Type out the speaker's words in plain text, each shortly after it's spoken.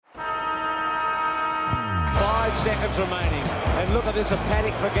seconds remaining. And look at this, a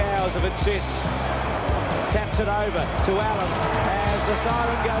panic for Gowers if it sits. Taps it over to Allen as the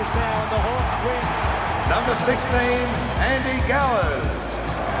siren goes now and the Hawks win. Number 16, Andy Gowers.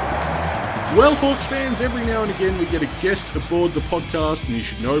 Well, Hawks fans, every now and again we get a guest aboard the podcast, and you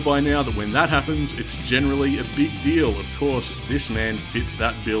should know by now that when that happens, it's generally a big deal. Of course, this man fits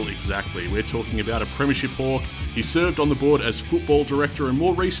that bill exactly. We're talking about a Premiership Hawk. He served on the board as football director, and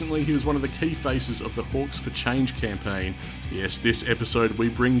more recently he was one of the key faces of the Hawks for Change campaign. Yes, this episode we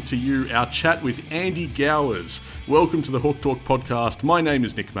bring to you our chat with Andy Gowers. Welcome to the Hawk Talk podcast. My name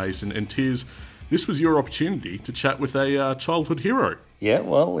is Nick Mason, and Tiz, this was your opportunity to chat with a childhood hero. Yeah,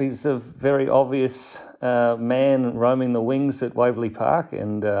 well, he's a very obvious man roaming the wings at Waverley Park,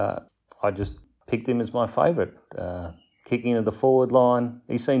 and I just picked him as my favourite. Kicking into the forward line,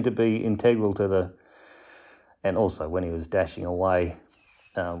 he seemed to be integral to the... And also when he was dashing away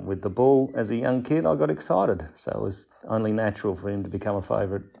with the ball as a young kid, I got excited. So it was only natural for him to become a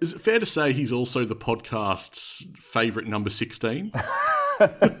favourite. Is it fair to say he's also the podcast's favourite number 16?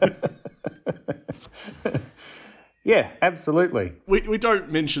 Yeah, absolutely. We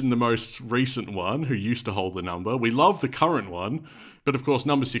don't mention the most recent one, who used to hold the number. We love the current one. But of course,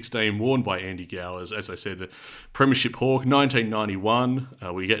 number 16, worn by Andy Gowers, as I said, the Premiership Hawk, 1991.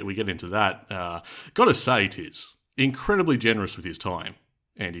 We get into that. Got to say, Tiz, incredibly generous with his time,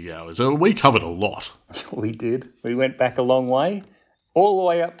 Andy Gowers. We covered a lot. We did. We went back a long way, all the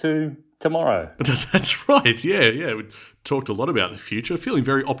way up to tomorrow. That's right, yeah. We talked a lot about the future, feeling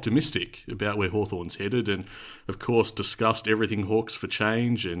very optimistic about where Hawthorn's headed, and of course discussed everything Hawks for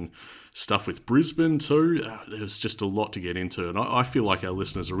Change and stuff with Brisbane too. There's just a lot to get into, and I feel like our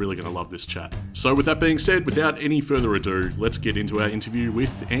listeners are really going to love this chat. So with that being said, without any further ado, let's get into our interview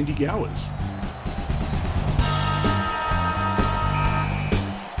with Andy Gowers.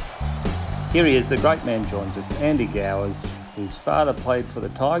 Here he is, the great man joins us, Andy Gowers. His father played for the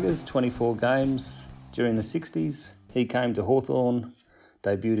Tigers, 24 games during the 60s. He came to Hawthorn,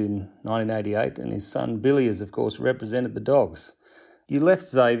 debuted in 1988, and his son Billy has, of course, represented the Dogs. You left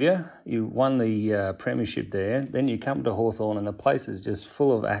Xavier, you won the premiership there, then you come to Hawthorn and the place is just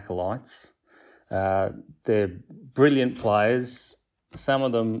full of acolytes. They're brilliant players, some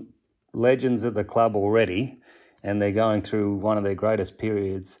of them legends of the club already, and they're going through one of their greatest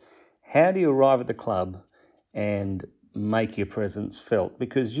periods. How do you arrive at the club and make your presence felt?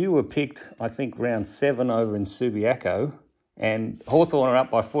 Because you were picked, I think, round 7 over in Subiaco, and Hawthorn are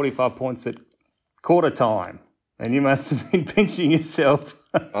up by 45 points at quarter time, and you must have been pinching yourself.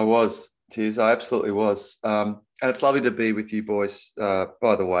 I was, Tiz. I absolutely was. And it's lovely to be with you boys,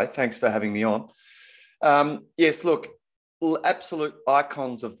 by the way. Thanks for having me on. Yes, look, absolute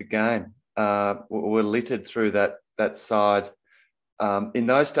icons of the game were littered through that side. In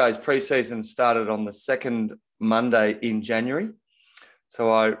those days, pre-season started on the second Monday in January.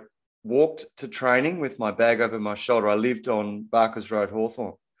 So I walked to training with my bag over my shoulder. I lived on Barkers Road,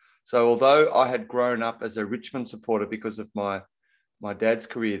 Hawthorn. So although I had grown up as a Richmond supporter because of my dad's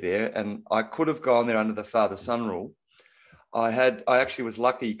career there, and I could have gone there under the father-son rule, I actually was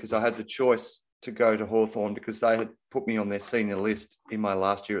lucky because I had the choice to go to Hawthorn because they had put me on their senior list in my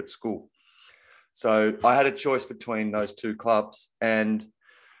last year at school. So I had a choice between those two clubs, and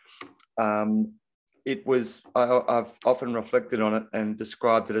it was, I've often reflected on it and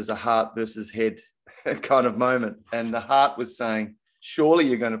described it as a heart versus head kind of moment. And the heart was saying, surely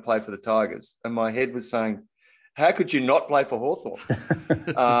you're going to play for the Tigers. And my head was saying, how could you not play for Hawthorn?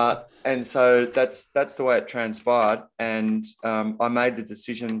 And so that's the way it transpired. And I made the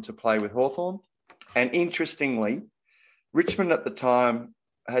decision to play with Hawthorn. And interestingly, Richmond at the time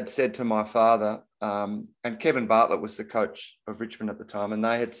had said to my father, and Kevin Bartlett was the coach of Richmond at the time, and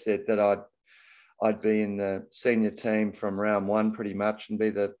they had said that I'd be in the senior team from round 1 pretty much and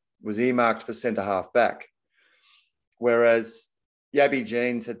was earmarked for centre half back. Whereas Yabby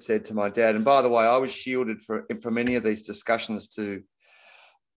Jeans had said to my dad, and by the way, I was shielded from any of these discussions to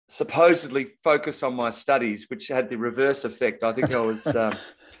supposedly focus on my studies, which had the reverse effect. I think I was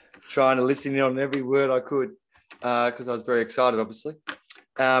trying to listen in on every word I could because I was very excited, obviously.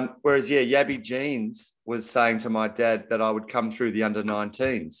 Whereas, Yabby Jeans was saying to my dad that I would come through the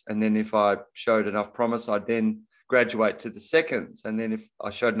under-19s. And then if I showed enough promise, I'd then graduate to the seconds. And then if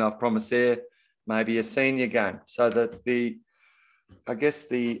I showed enough promise there, maybe a senior game. So that the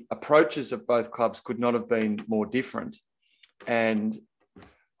approaches of both clubs could not have been more different. And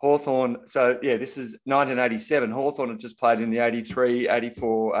Hawthorn, this is 1987. Hawthorn had just played in the 83,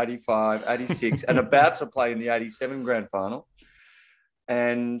 84, 85, 86, and about to play in the 87 grand final.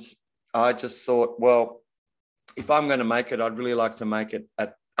 And I just thought, well, if I'm going to make it, I'd really like to make it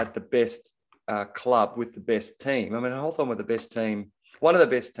at the best club with the best team. I mean, Hawthorn were the best team, one of the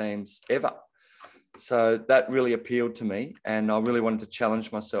best teams ever. So that really appealed to me, and I really wanted to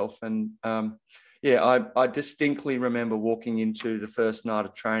challenge myself. And I distinctly remember walking into the first night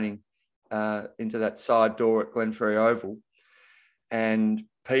of training, into that side door at Glenferrie Oval, and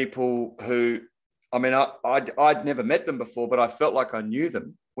people who, I mean, I'd never met them before, but I felt like I knew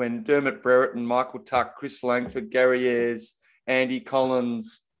them. When Dermot Brereton, Michael Tuck, Chris Langford, Gary Ayres, Andy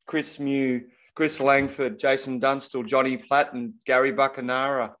Collins, Chris Mew, Chris Langford, Jason Dunstall, Johnny Platt and Gary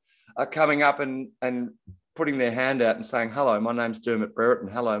Buchanara are coming up and putting their hand out and saying, hello, my name's Dermot Brereton.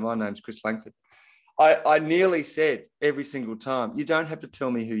 Hello, my name's Chris Langford. I nearly said every single time, you don't have to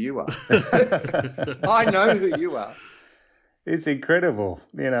tell me who you are. I know who you are. It's incredible,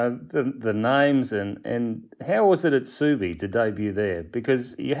 the names and how was it at Subi to debut there?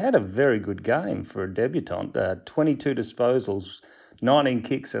 Because you had a very good game for a debutant, 22 disposals, 19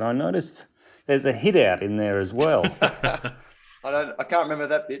 kicks, and I noticed there's a hit out in there as well. I can't remember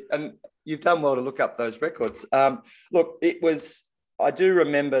that bit, and you've done well to look up those records. Look, I do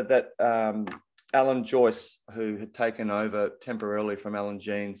remember that Alan Joyce, who had taken over temporarily from Alan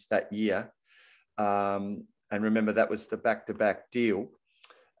Jeans that year, and remember that was the back-to-back deal.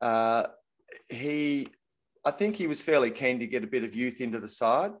 I think he was fairly keen to get a bit of youth into the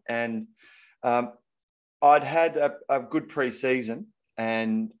side, and I'd had a good pre-season,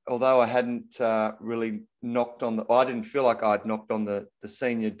 and although I hadn't really I didn't feel like I'd knocked on the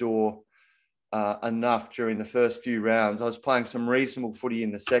senior door enough during the first few rounds. I was playing some reasonable footy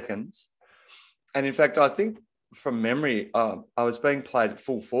in the seconds, and in fact, I think from memory, I was being played at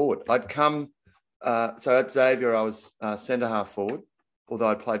full forward. I'd come. So at Xavier, I was centre half forward, although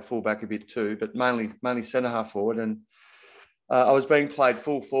I'd played fullback a bit too, but mainly centre half forward. And I was being played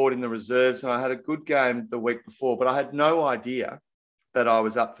full forward in the reserves, and I had a good game the week before, but I had no idea that I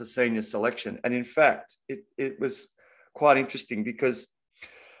was up for senior selection. And in fact, it was quite interesting because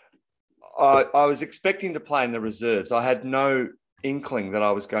I was expecting to play in the reserves. I had no inkling that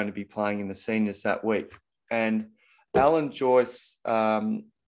I was going to be playing in the seniors that week. And Alan Joyce,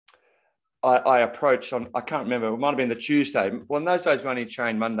 I approached on, I can't remember, it might have been the Tuesday. Well, in those days, we only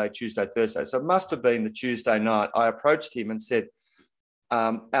trained Monday, Tuesday, Thursday. So it must have been the Tuesday night. I approached him and said,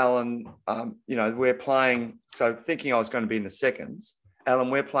 Alan, we're playing, so thinking I was going to be in the seconds,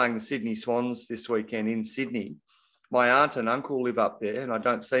 Alan, we're playing the Sydney Swans this weekend in Sydney. My aunt and uncle live up there and I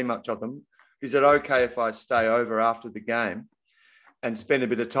don't see much of them. Is it okay if I stay over after the game and spend a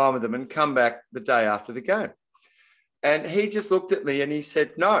bit of time with them and come back the day after the game? And he just looked at me and he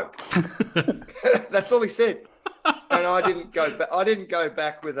said, no. That's all he said. And I didn't go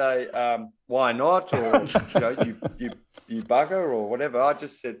back with a why not, or you bugger or whatever. I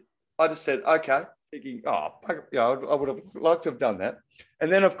just said okay, thinking, I would have liked to have done that.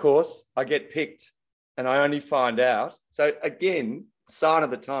 And then of course I get picked and I only find out. So again, sign of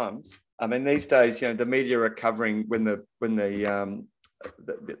the times. I mean, these days, the media are covering when the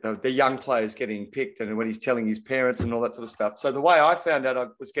young players getting picked and when he's telling his parents and all that sort of stuff. So the way I found out I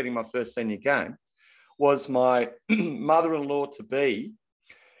was getting my first senior game was my mother-in-law-to-be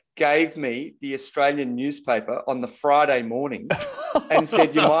gave me the Australian newspaper on the Friday morning and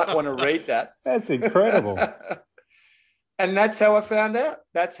said, you might want to read that. That's incredible. And that's how I found out.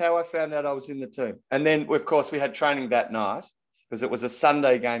 That's how I found out I was in the team. And then, of course, we had training that night because it was a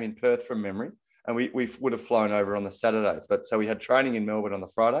Sunday game in Perth from memory. And we would have flown over on the Saturday. But so we had training in Melbourne on the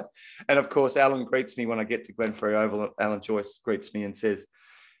Friday. And of course, Alan greets me when I get to Glenferrie Oval. Alan Joyce greets me and says,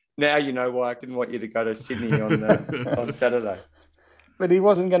 now you know why I didn't want you to go to Sydney on Saturday. But he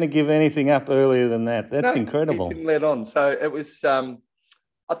wasn't going to give anything up earlier than that. That's incredible. He didn't let on. So it was, I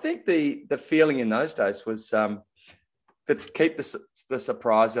think the feeling in those days was that to keep the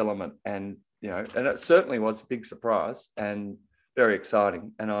surprise element. And, and it certainly was a big surprise and very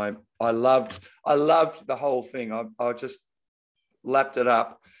exciting. And I loved the whole thing. I just lapped it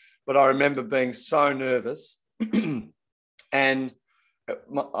up. But I remember being so nervous. And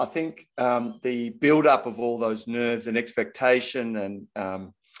I think the build-up of all those nerves and expectation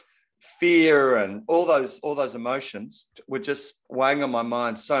and fear and all those emotions were just weighing on my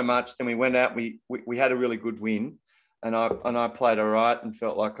mind so much. Then we went out. We had a really good win, and I played all right and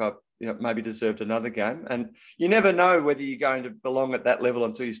felt like I maybe deserved another game. And you never know whether you're going to belong at that level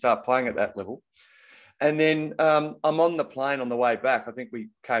until you start playing at that level. And then I'm on the plane on the way back. I think we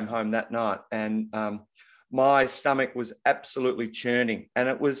came home that night, and my stomach was absolutely churning. And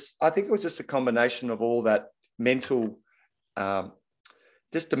I think it was just a combination of all that mental,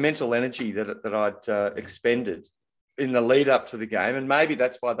 just the mental energy that I'd expended in the lead up to the game. And maybe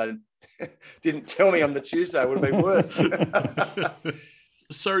that's why they didn't tell me on the Tuesday. It would have been worse.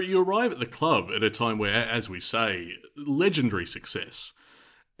 So you arrive at the club at a time where, as we say, legendary success.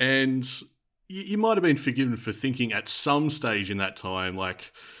 And you might have been forgiven for thinking at some stage in that time,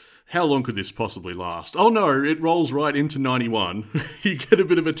 like, how long could this possibly last? Oh no, it rolls right into 91. You get a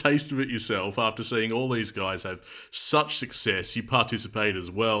bit of a taste of it yourself after seeing all these guys have such success. You participate as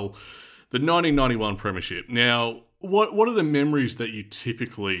well. The 1991 Premiership. Now, what are the memories that you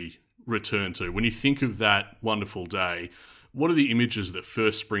typically return to? When you think of that wonderful day, what are the images that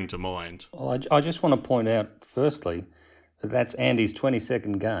first spring to mind? Well, I just want to point out, firstly, that that's Andy's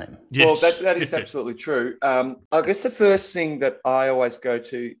 22nd game. Yes. Well, that is absolutely true. I guess the first thing that I always go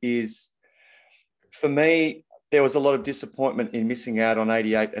to is, for me, there was a lot of disappointment in missing out on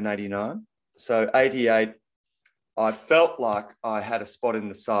 88 and 89. So 88, I felt like I had a spot in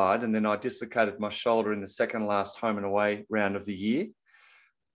the side, and then I dislocated my shoulder in the second last home and away round of the year.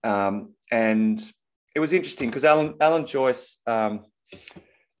 And it was interesting because Alan Joyce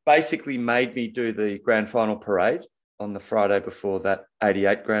basically made me do the grand final parade on the Friday before that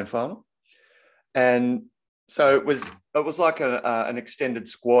 88 grand final. And so it was like an extended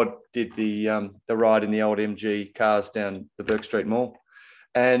squad did the ride in the old MG cars down the Burke Street Mall.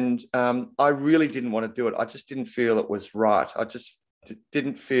 And I really didn't want to do it. I just didn't feel it was right. I just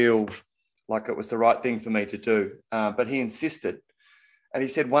didn't feel like it was the right thing for me to do. But he insisted. And he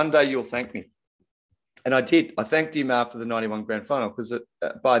said, one day you'll thank me. And I did. I thanked him after the 91 grand final because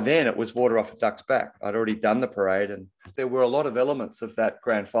by then it was water off a duck's back. I'd already done the parade, and there were a lot of elements of that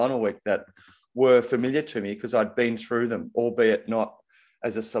grand final week that were familiar to me because I'd been through them, albeit not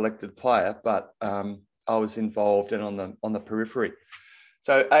as a selected player, but I was involved and on the periphery.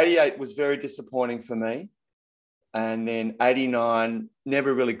 So 88 was very disappointing for me. And then 89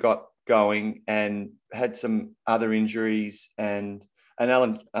 never really got going and had some other injuries, and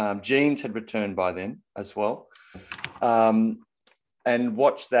Alan Jeans had returned by then as well, and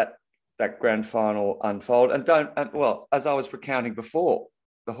watched that grand final unfold. And as I was recounting before,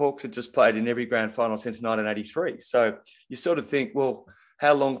 the Hawks had just played in every grand final since 1983. So you sort of think, well,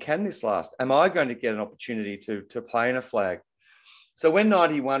 how long can this last? Am I going to get an opportunity to play in a flag? So when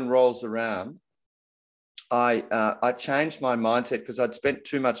 91 rolls around, I changed my mindset because I'd spent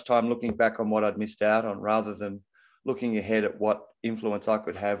too much time looking back on what I'd missed out on rather than looking ahead at what influence I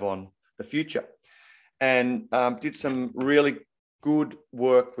could have on the future, and did some really good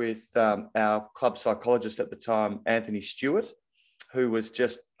work with our club psychologist at the time, Anthony Stewart, who was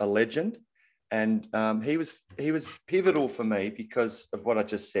just a legend. And he was pivotal for me because of what I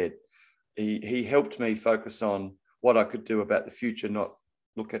just said. He helped me focus on what I could do about the future, not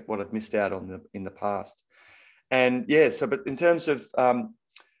look at what I'd missed out on in the past. And yeah, but in terms of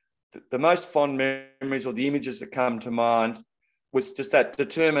the most fond memories or the images that come to mind was just that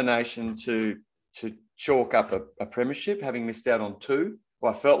determination to chalk up a premiership, having missed out on two.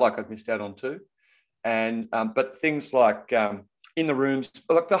 Well, I felt like I'd missed out on two. And but things like in the rooms,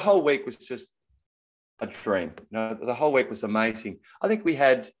 like the whole week was just a dream. You know, the whole week was amazing. I think we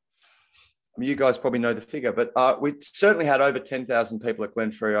had, you guys probably know the figure, but we certainly had over 10,000 people at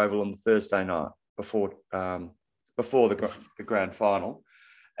Glenferrie Oval on the Thursday night before the grand final.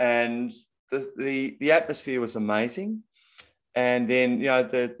 And the atmosphere was amazing. And then, you know,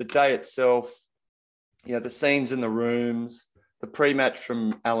 the day itself, you know, the scenes in the rooms, the pre-match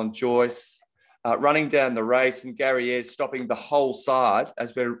from Alan Joyce, running down the race and Gary Ayres stopping the whole side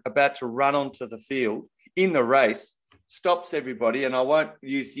as we're about to run onto the field in the race, stops everybody. And I won't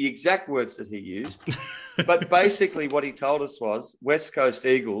use the exact words that he used, but basically what he told us was West Coast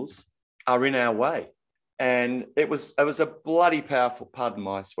Eagles are in our way. And it was a bloody powerful, pardon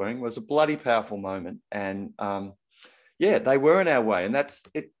my swearing, it was a bloody powerful moment. And yeah, they were in our way. And that's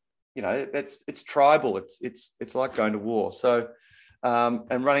it, you know, it's tribal. It's like going to war. So,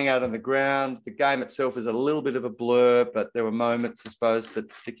 and running out on the ground, the game itself is a little bit of a blur, but there were moments, I suppose,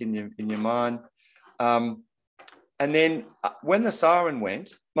 that stick in your mind. And then when the siren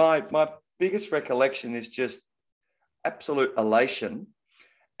went, my biggest recollection is just absolute elation.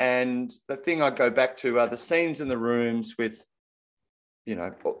 And the thing I go back to are the scenes in the rooms with, you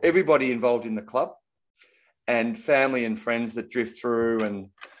know, everybody involved in the club and family and friends that drift through, and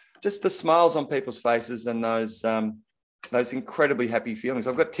just the smiles on people's faces and those incredibly happy feelings.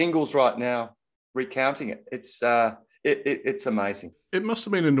 I've got tingles right now recounting it. It's amazing. It must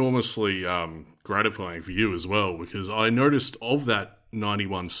have been enormously gratifying for you as well, because I noticed of that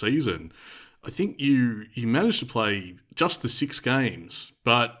 91 season, I think you managed to play just the 6 games,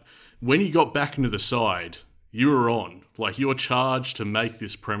 but when you got back into the side, you were on. Like, you're charged to make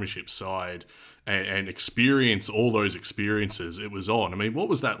this premiership side, and experience all those experiences it was on. I mean, what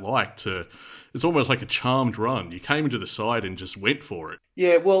was that like it's almost like a charmed run. You came into the side and just went for it.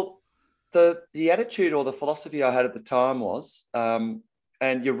 Yeah, well, the attitude or the philosophy I had at the time was,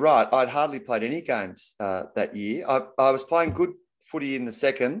 and you're right, I'd hardly played any games that year. I was playing good footy in the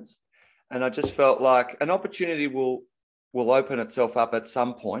seconds, and I just felt like an opportunity will open itself up at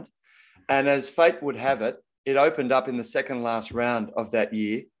some point. And as fate would have it, it opened up in the second last round of that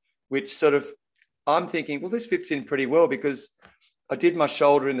year, which sort of, I'm thinking, well, this fits in pretty well because I did my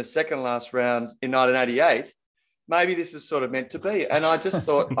shoulder in the second last round in 1988. Maybe this is sort of meant to be. And I just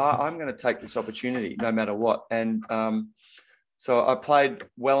thought, I'm going to take this opportunity no matter what. And so I played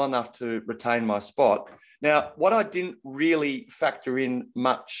well enough to retain my spot. Now, what I didn't really factor in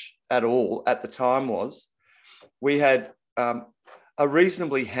much at all at the time was we had a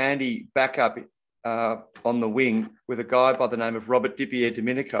reasonably handy backup on the wing with a guy by the name of Robert Dipierre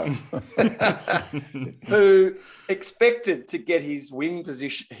Domenico, who expected to get his wing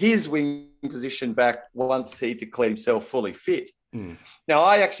position back once he declared himself fully fit. Now,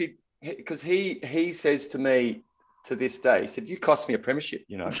 I actually, because he says to me to this day, he said, "You cost me a premiership,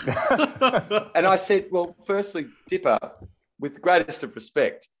 you know." And I said, "Well, firstly, Dipper, with the greatest of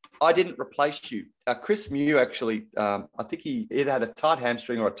respect, I didn't replace you. Chris Mew actually, I think he either had a tight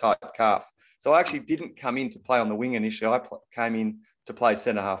hamstring or a tight calf. So I actually didn't come in to play on the wing initially. I came in to play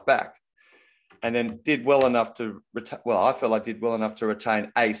centre half back, and then did well enough to I felt I did well enough to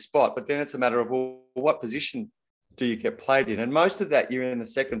retain a spot. But then it's a matter of, well, what position do you get played in? And most of that year in the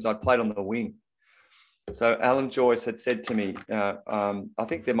seconds, I played on the wing. So Alan Joyce had said to me, "I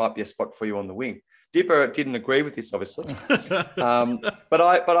think there might be a spot for you on the wing." Dipper didn't agree with this, obviously, but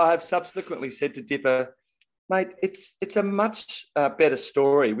I have subsequently said to Dipper, "Mate, it's a much better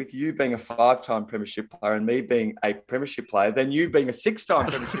story with you being a 5-time premiership player and me being a premiership player than you being a 6-time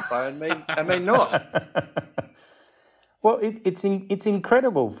premiership player and me not." Well, it's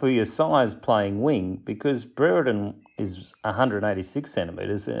incredible for your size playing wing because Brereton is 186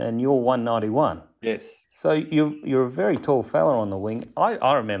 centimetres and you're 191. Yes. So you're a very tall fella on the wing.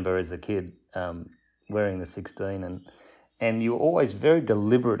 I remember as a kid wearing the 16 and you were always very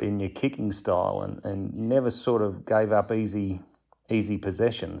deliberate in your kicking style and never sort of gave up easy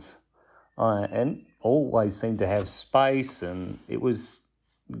possessions and always seemed to have space, and it was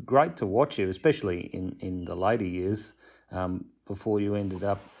great to watch you, especially in the later years before you ended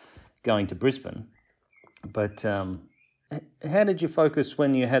up going to Brisbane. But how did you focus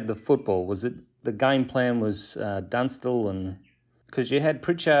when you had the football? Was it the game plan was Dunstall, and because you had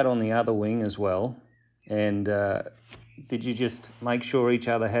Pritchard on the other wing as well, and did you just make sure each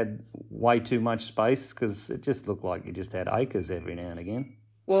other had way too much space? Because it just looked like you just had acres every now and again.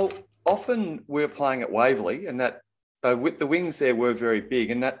 Well, often we were playing at Waverley, and that with the wings there were very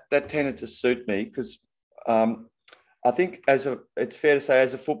big, and that tended to suit me because I think it's fair to say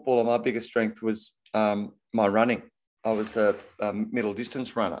as a footballer, my biggest strength was my running. I was a middle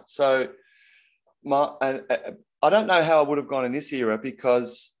distance runner. So I don't know how I would have gone in this era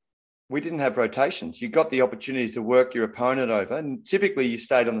because we didn't have rotations. You got the opportunity to work your opponent over, and typically you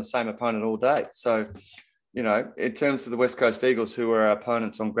stayed on the same opponent all day. So, you know, in terms of the West Coast Eagles, who were our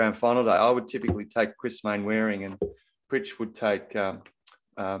opponents on grand final day, I would typically take Chris Mainwaring and Pritch would take Peter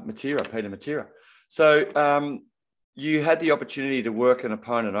Matera. So you had the opportunity to work an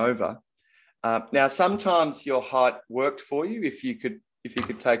opponent over. Now, sometimes your height worked for you if you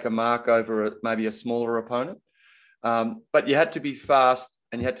could take a mark over maybe a smaller opponent, but you had to be fast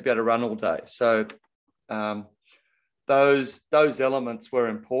and you had to be able to run all day. So those elements were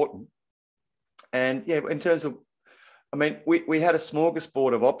important. And yeah, in terms of, I mean, we had a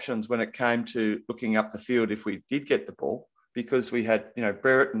smorgasbord of options when it came to looking up the field if we did get the ball, because we had, you know,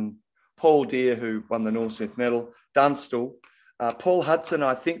 Brereton, Paul Deere, who won the Norm Smith medal, Dunstall, Paul Hudson,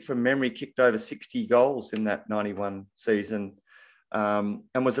 I think from memory, kicked over 60 goals in that 91 season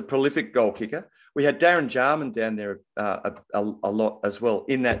and was a prolific goal kicker. We had Darren Jarman down there a lot as well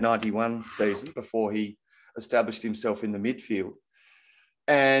in that 91 season before he established himself in the midfield.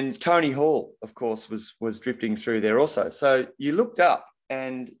 And Tony Hall, of course, was drifting through there also. So you looked up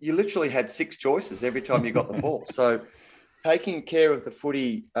and you literally had 6 choices every time you got the ball. So taking care of the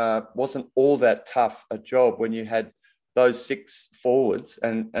footy wasn't all that tough a job when you had those 6 forwards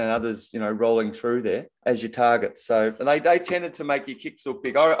and others, you know, rolling through there as your targets. So they tended to make your kicks look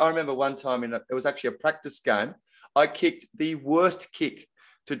big. I remember one time it was actually a practice game. I kicked the worst kick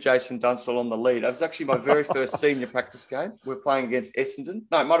to Jason Dunstall on the lead. It was actually my very first senior practice game. We were playing against Essendon.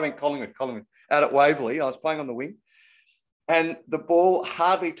 No, it might have been Collingwood, out at Waverley. I was playing on the wing. And the ball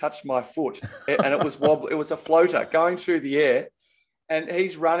hardly touched my foot. And it was wobbly. It was a floater going through the air. and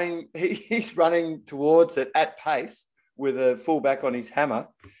he's running towards it at pace with a fullback on his hammer.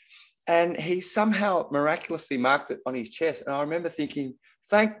 And he somehow miraculously marked it on his chest. And I remember thinking,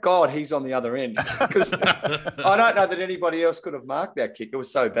 thank God he's on the other end, because I don't know that anybody else could have marked that kick. It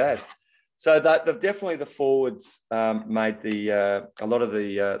was so bad. So that definitely the forwards made a lot of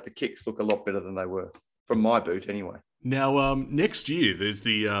the kicks look a lot better than they were, from my boot anyway. Now, next year, there's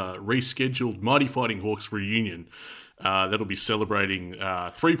the rescheduled Mighty Fighting Hawks reunion. That'll be celebrating 3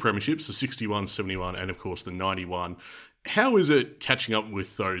 premierships, the 61, 71, and of course the 91. How is it catching up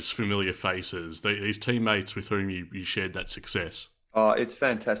with those familiar faces, these teammates with whom you shared that success? Oh, it's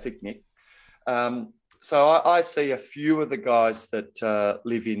fantastic, Nick. So I see a few of the guys that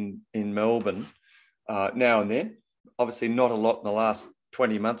live in Melbourne now and then. Obviously not a lot in the last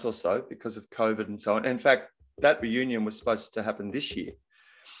 20 months or so because of COVID and so on. In fact, that reunion was supposed to happen this year.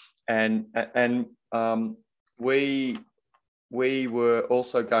 And we were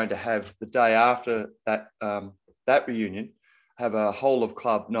also going to have the day after that reunion, have a whole of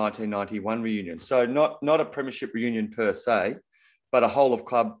club 1991 reunion. So not a premiership reunion per se, but a whole of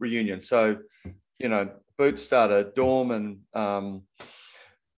club reunion. So, you know, boot starter, doorman,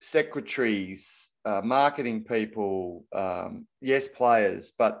 secretaries, marketing people, yes,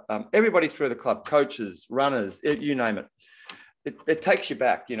 players, but everybody through the club, coaches, runners, you name it. It takes you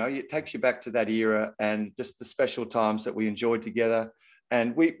back, you know, it takes you back to that era and just the special times that we enjoyed together.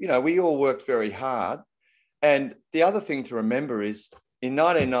 And we all worked very hard. And the other thing to remember is in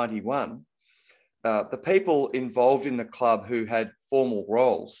 1991, the people involved in the club who had formal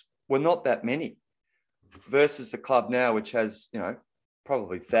roles were not that many, versus the club now, which has, you know,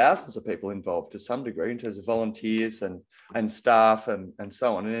 probably thousands of people involved to some degree in terms of volunteers and staff and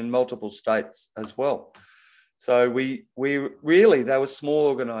so on, and in multiple states as well. So we really, they were small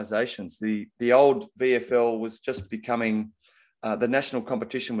organisations. The old VFL was just becoming, the national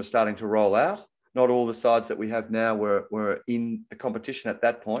competition was starting to roll out. Not all the sides that we have now were in the competition at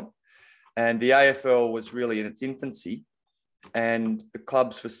that point. And the AFL was really in its infancy, and the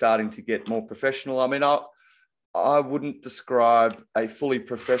clubs were starting to get more professional. I mean, I wouldn't describe a fully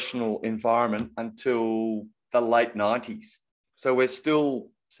professional environment until the late 90s. So we're still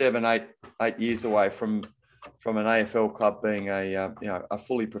 7-8 years away from an AFL club being a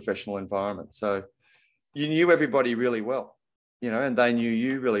fully professional environment. So you knew everybody really well, you know, and they knew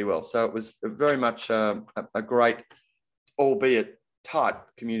you really well. So it was very much a great, albeit tight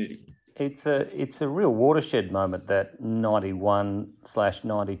community. It's a real watershed moment, that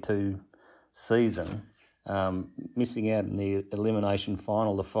 91/92 season. Missing out in the elimination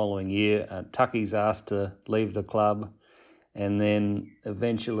final the following year. Tucky's asked to leave the club, and then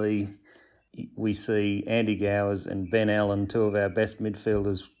eventually we see Andy Gowers and Ben Allen, 2 of our best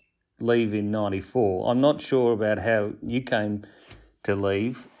midfielders, leave in 94. I'm not sure about how you came to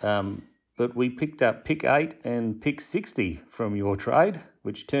leave, but we picked up pick 8 and pick 60 from your trade,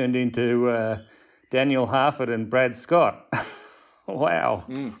 which turned into Daniel Harford and Brad Scott. Wow.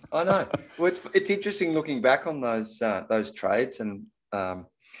 I know. Well, it's interesting looking back on those trades and,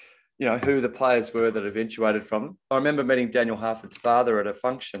 you know, who the players were that eventuated from them. I remember meeting Daniel Harford's father at a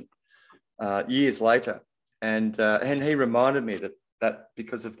function years later, and he reminded me that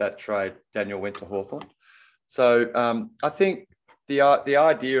because of that trade, Daniel went to Hawthorn. So I think the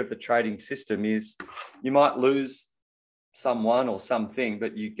idea of the trading system is you might lose someone or something,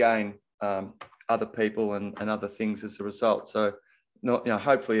 but you gain other people and other things as a result. So,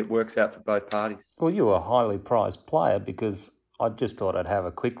 hopefully it works out for both parties. Well, you were a highly prized player, because I just thought I'd have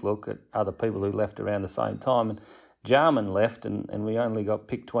a quick look at other people who left around the same time. And Jarman left, and we only got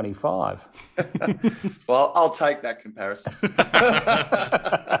pick 25. Well, I'll take that comparison.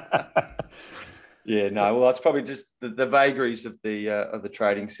 Yeah, no. Well, it's probably just the vagaries of the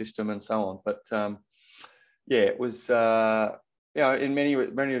trading system and so on. But it was in many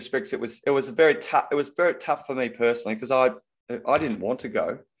respects it was very tough. It was very tough for me personally, because I didn't want to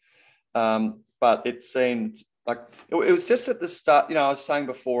go, but it seemed like it was just at the start. You know, I was saying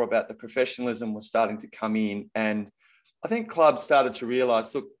before about the professionalism was starting to come in, and I think clubs started to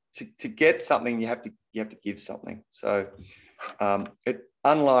realise, look, to get something you have to give something. So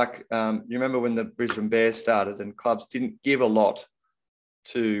unlike you remember when the Brisbane Bears started and clubs didn't give a lot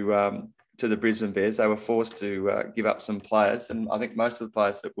to the Brisbane Bears, they were forced to give up some players, and I think most of the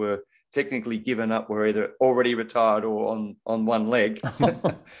players that were technically given up were either already retired or on one leg.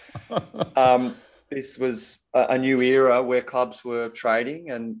 This was a new era where clubs were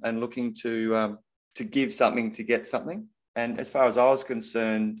trading and looking to give something to get something. And as far as I was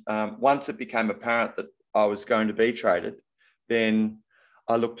concerned, once it became apparent that I was going to be traded, then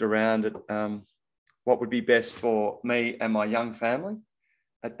I looked around at what would be best for me and my young family.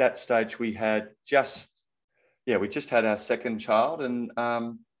 At that stage, we just had our second child, and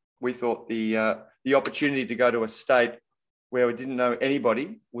we thought the opportunity to go to a state where we didn't know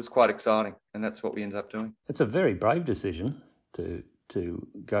anybody was quite exciting, and that's what we ended up doing. It's a very brave decision to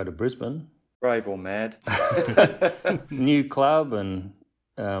go to Brisbane. Brave or mad? New club and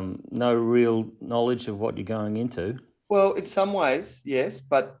no real knowledge of what you're going into. Well, in some ways, yes,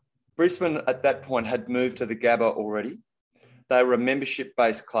 but Brisbane at that point had moved to the Gabba already. They were a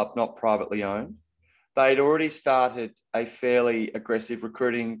membership-based club, not privately owned. They'd already started a fairly aggressive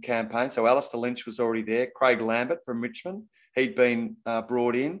recruiting campaign. So Alistair Lynch was already there. Craig Lambert from Richmond, he'd been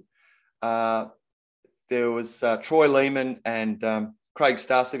brought in. There was Troy Lehman and Craig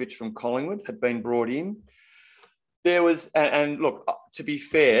Starcevich from Collingwood had been brought in. There was, and look, to be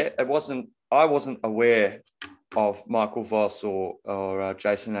fair, I wasn't aware of Michael Voss or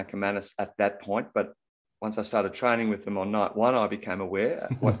Jason Ackermanis at that point, but once I started training with them on night one, I became aware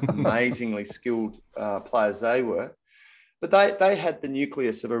what amazingly skilled players they were. But they had the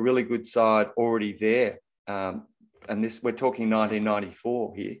nucleus of a really good side already there. And we're talking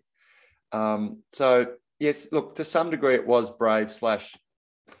 1994 here. So, yes, look, to some degree it was brave /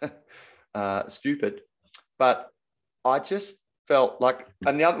 stupid. But I just felt like,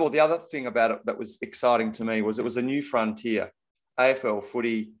 and the other thing about it that was exciting to me was it was a new frontier. AFL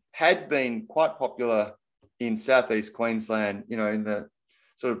footy had been quite popular in southeast Queensland, in the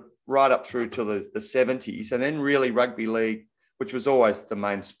sort of right up through to the 70s, and then really rugby league, which was always the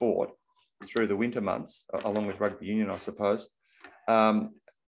main sport through the winter months, along with rugby union, I suppose,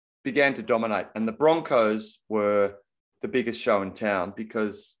 began to dominate. And the Broncos were the biggest show in town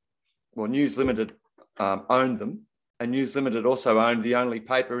because, well, News Limited owned them, and News Limited also owned the only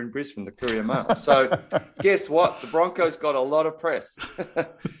paper in Brisbane, the Courier Mail. So guess what? The Broncos got a lot of press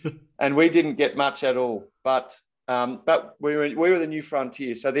and we didn't get much at all. But we were the new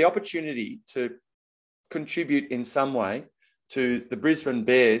frontier. So the opportunity to contribute in some way to the Brisbane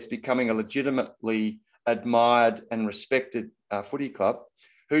Bears becoming a legitimately admired and respected footy club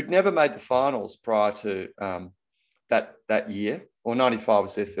who'd never made the finals prior to that year, or 95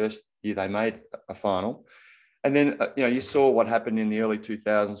 was their first year they made a final. And then, you saw what happened in the early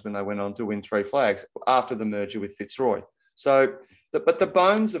 2000s when they went on to win 3 flags after the merger with Fitzroy. So, but the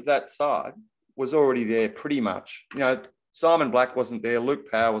bones of that side was already there pretty much. Simon Black wasn't there,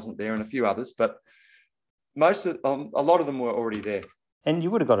 Luke Power wasn't there, and a few others, but a lot of them were already there. And you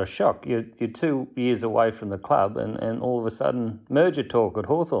would have got a shock. You're 2 years away from the club and all of a sudden merger talk at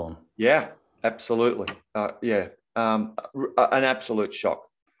Hawthorn. Yeah, absolutely. An absolute shock.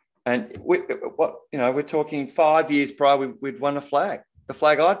 And we're talking 5 years prior, we'd won a flag, the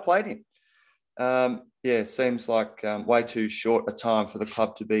flag I'd played in. Seems like way too short a time for the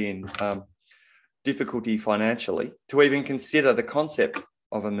club to be in difficulty financially to even consider the concept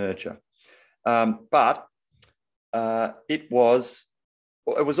of a merger. But it was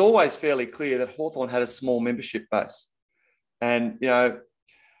always fairly clear that Hawthorn had a small membership base. And,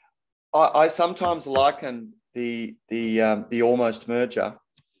 I sometimes liken the almost merger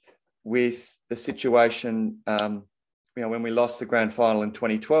with the situation, when we lost the grand final in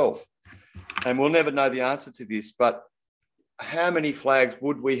 2012. And we'll never know the answer to this, but how many flags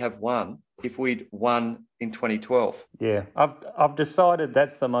would we have won if we'd won in 2012? Yeah, I've decided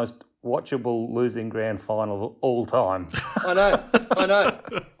that's the most watchable losing grand final of all time. I know.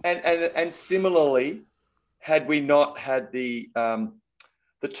 And similarly, had we not had the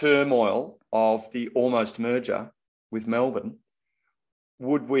turmoil of the almost merger with Melbourne,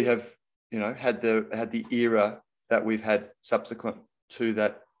 would we have, had the era that we've had subsequent to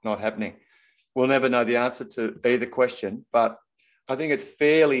that not happening? We'll never know the answer to either question, but I think it's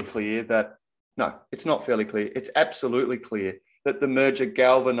fairly clear that, no, it's not fairly clear. It's absolutely clear that the merger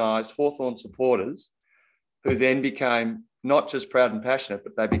galvanised Hawthorn supporters who then became not just proud and passionate,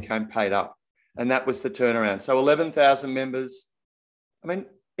 but they became paid up. And that was the turnaround. So 11,000 members,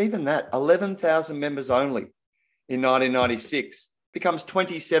 even that, 11,000 members only in 1996 becomes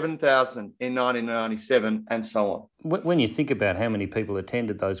 27,000 in 1997 and so on. When you think about how many people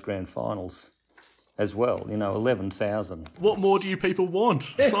attended those grand finals as well, 11,000. What more do you people want?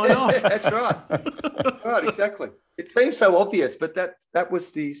 Sign up. That's right. Right, exactly. It seems so obvious, but that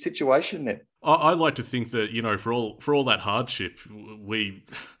was the situation then. I like to think that, for all that hardship,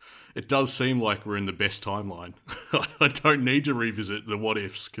 it does seem like we're in the best timeline. I don't need to revisit the what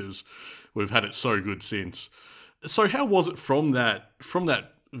ifs because we've had it so good since. So how was it from that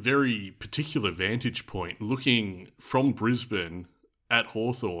very particular vantage point, looking from Brisbane at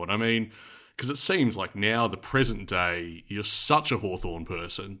Hawthorn? because it seems like now, the present day, you're such a Hawthorn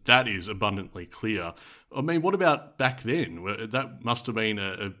person. That is abundantly clear. I mean, what about back then? That must have been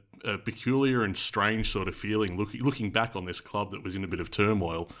a peculiar and strange sort of feeling, looking back on this club that was in a bit of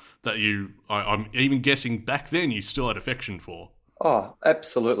turmoil, that I'm even guessing back then you still had affection for. Oh,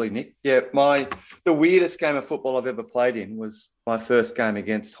 absolutely, Nick. Yeah, the weirdest game of football I've ever played in was my first game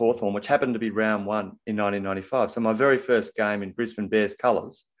against Hawthorn, which happened to be round 1 in 1995. So my very first game in Brisbane Bears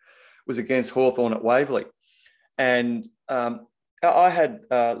colours was against Hawthorn at Waverley. And I had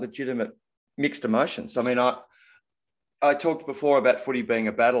legitimate mixed emotions. I mean, I talked before about footy being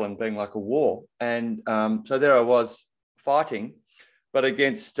a battle and being like a war. And so there I was fighting, but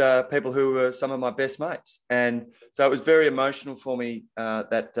against people who were some of my best mates. And so it was very emotional for me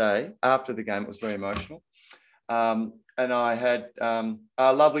that day. After the game, it was very emotional. And I had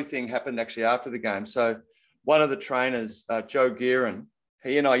a lovely thing happened actually after the game. So one of the trainers, Joe Gearin,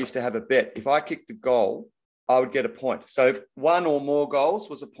 he and I used to have a bet. If I kicked a goal, I would get a point. So 1 or more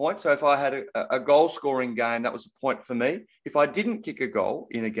goals was a point. So if I had a goal scoring game, that was a point for me. If I didn't kick a goal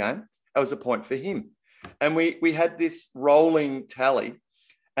in a game, that was a point for him. And we had this rolling tally,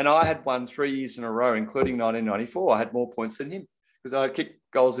 and I had won 3 years in a row, including 1994. I had more points than him because I kicked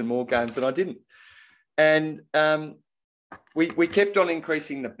goals in more games than I didn't. And we kept on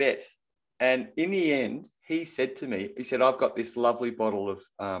increasing the bet. And in the end, he said to me, I've got this lovely bottle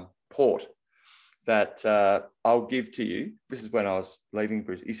of port that I'll give to you. This is when I was leaving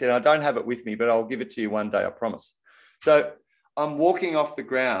Brisbane. He said, I don't have it with me, but I'll give it to you one day, I promise. So I'm walking off the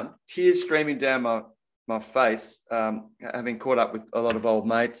ground, tears streaming down my face, having caught up with a lot of old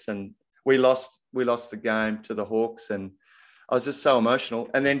mates, and we lost the game to the Hawks, and I was just so emotional.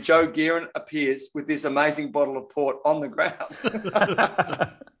 And then Joe Gearin appears with this amazing bottle of port on the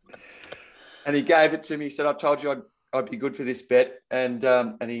ground. And he gave it to me. He said, I told you I'd be good for this bet. And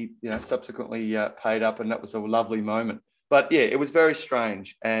he, subsequently paid up, and that was a lovely moment. But yeah, it was very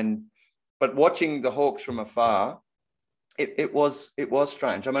strange. But watching the Hawks from afar, it was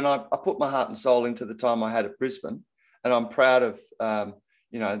strange. I mean, I put my heart and soul into the time I had at Brisbane, and I'm proud of,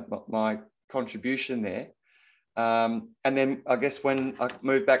 my contribution there. And then I guess when I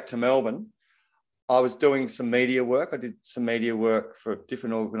moved back to Melbourne, I was doing some media work. I did some media work for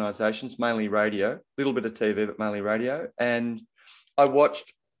different organisations, mainly radio, a little bit of TV, but mainly radio. And I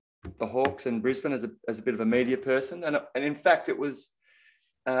watched the Hawks in Brisbane as a bit of a media person. And in fact, it was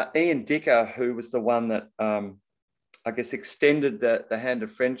Ian Dicker who was the one that I guess extended the hand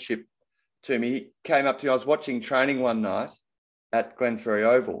of friendship to me. He came up to me. I was watching training one night at Glenferrie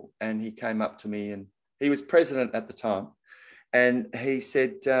Oval, and he came up to me, and he was president at the time. And he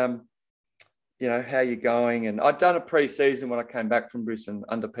said, how you going? And I'd done a pre-season when I came back from Brisbane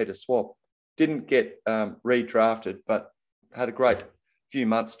under Peter Swab. Didn't get redrafted, but had a great few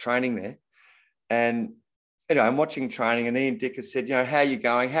months training there. And, I'm watching training, and Ian Dicker said, how are you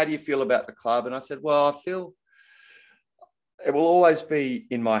going? How do you feel about the club? And I said, well, I feel it will always be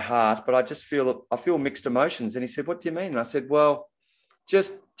in my heart, but I feel mixed emotions. And he said, what do you mean? And I said, well,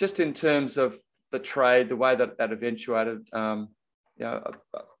 just in terms of the trade, the way that eventuated,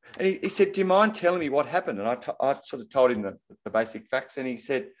 and he said, do you mind telling me what happened? And I sort of told him the basic facts. And he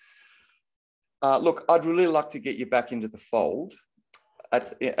said, look, I'd really like to get you back into the fold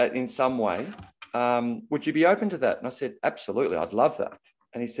in some way. Would you be open to that? And I said, absolutely, I'd love that.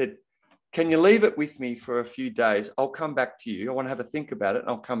 And he said, can you leave it with me for a few days? I'll come back to you. I want to have a think about it, and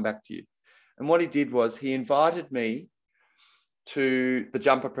I'll come back to you. And what he did was he invited me to the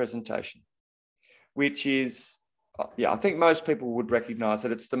jumper presentation, which is, I think most people would recognise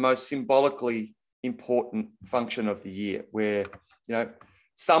that it's the most symbolically important function of the year, where,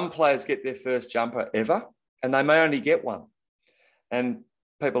 some players get their first jumper ever, and they may only get one. And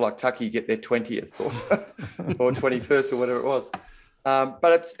people like Tucky get their 20th or 21st or whatever it was.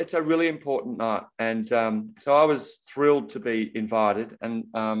 But it's a really important night. And so I was thrilled to be invited and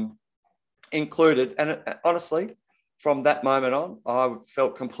included. And honestly, from that moment on, I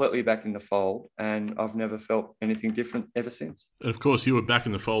felt completely back in the fold, and I've never felt anything different ever since. And of course, you were back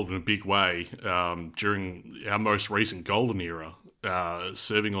in the fold in a big way during our most recent golden era,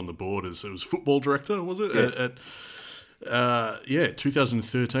 serving on the board as football director, was it? Yes.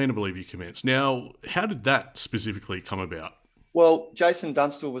 2013, I believe you commenced. Now, how did that specifically come about? Well, Jason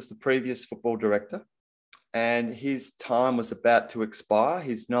Dunstall was the previous football director, and his time was about to expire.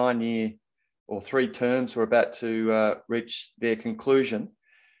 His 9-year or 3 terms were about to reach their conclusion.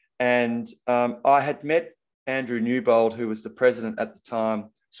 And I had met Andrew Newbold, who was the president at the time,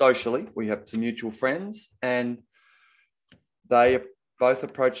 socially. We have some mutual friends, and they both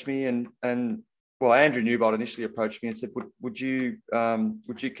approached me and Andrew Newbold initially approached me and said, would you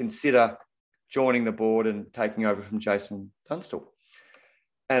consider joining the board and taking over from Jason Dunstall.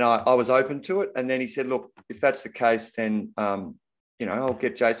 And I was open to it. And then he said, look, if that's the case, then, I'll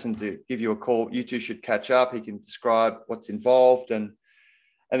get Jason to give you a call. You two should catch up. He can describe what's involved. And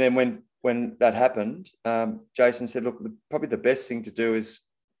then when that happened, Jason said, look, probably the best thing to do is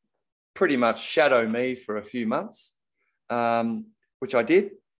pretty much shadow me for a few months, which I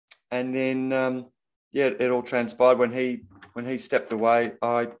did. And then, it all transpired when he stepped away,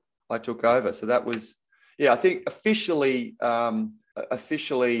 I took over. So that was, I think officially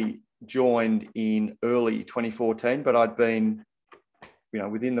joined in early 2014, but I'd been,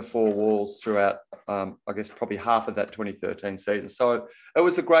 within the four walls throughout, I guess probably half of that 2013 season. So it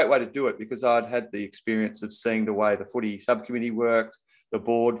was a great way to do it because I'd had the experience of seeing the way the footy subcommittee worked, the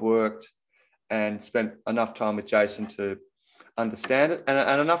board worked, and spent enough time with Jason to understand it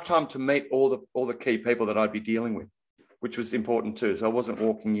and enough time to meet all the key people that I'd be dealing with, which was important too. So I wasn't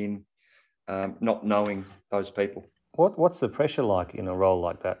walking in not knowing those people. What's the pressure like in a role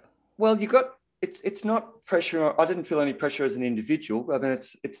like that? Well, it's not pressure. I didn't feel any pressure as an individual. I mean,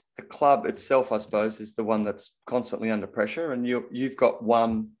 it's the club itself, I suppose, is the one that's constantly under pressure, and you've got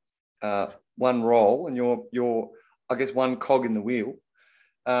one role, and you're I guess one cog in the wheel.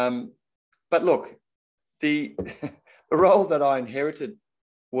 But look, the role that I inherited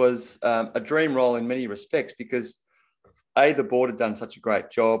was a dream role in many respects because the board had done such a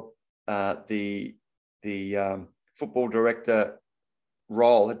great job. The football director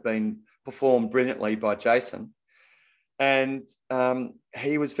role had been performed brilliantly by Jason, and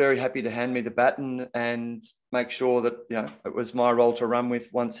he was very happy to hand me the baton and make sure that it was my role to run with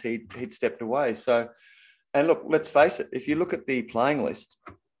once he'd stepped away. So, and look, let's face it, if you look at the playing list,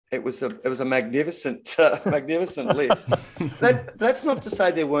 it was a magnificent list. That's not to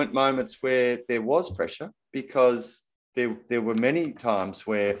say there weren't moments where there was pressure, because there were many times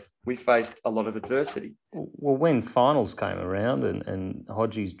where we faced a lot of adversity. Well, when finals came around and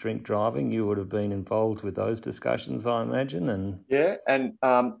Hodgie's drink driving, you would have been involved with those discussions, I imagine. And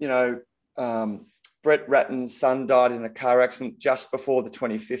Brett Ratton's son died in a car accident just before the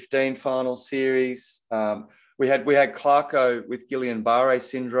 2015 final series. We had Clarko with Guillain-Barré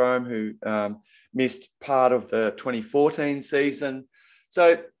syndrome, who missed part of the 2014 season.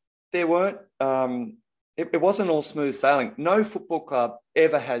 So there weren't. It wasn't all smooth sailing. No football club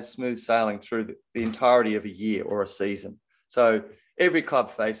ever has smooth sailing through the entirety of a year or a season. So every club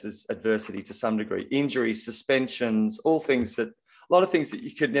faces adversity to some degree, injuries, suspensions, a lot of things that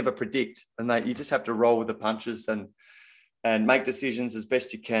you could never predict, and you just have to roll with the punches and make decisions as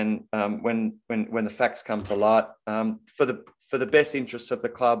best you can when the facts come to light for the best interests of the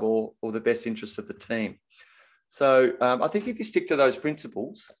club or the best interests of the team. So I think if you stick to those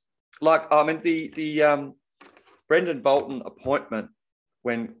principles. The Brendan Bolton appointment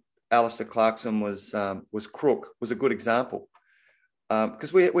when Alistair Clarkson was crook was a good example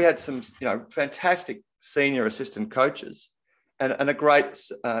because we had some fantastic senior assistant coaches and a great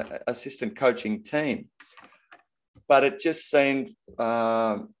assistant coaching team, but it just seemed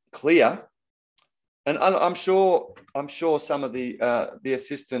clear, and I'm sure some of the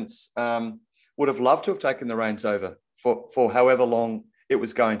assistants would have loved to have taken the reins over for however long it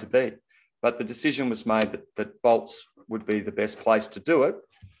was going to be. But the decision was made that Bolts would be the best place to do it.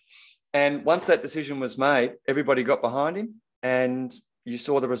 And once that decision was made, everybody got behind him and you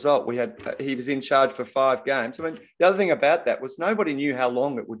saw the result. He was in charge for 5 games. I mean, the other thing about that was nobody knew how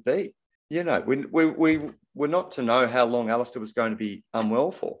long it would be. We were not to know how long Alistair was going to be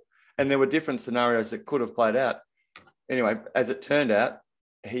unwell for. And there were different scenarios that could have played out. Anyway, as it turned out,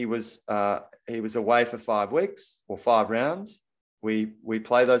 he was away for 5 weeks or 5 rounds. We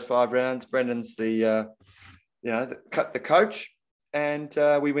play those 5 rounds. Brendan's the coach, and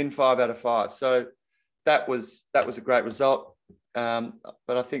we win 5 out of 5. So that was a great result. But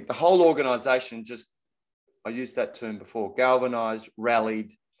I think the whole organisation I used that term before, galvanised,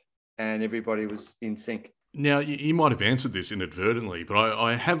 rallied, and everybody was in sync. Now, you might have answered this inadvertently, but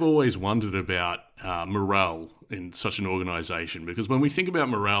I have always wondered about morale in such an organisation, because when we think about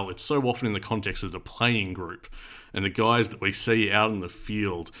morale, it's so often in the context of the playing group and the guys that we see out in the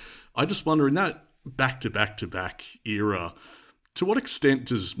field. I just wonder, in that back-to-back-to-back era, to what extent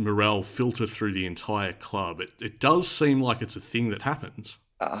does morale filter through the entire club? It does seem like it's a thing that happens.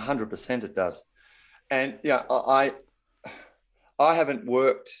 100% it does. And I haven't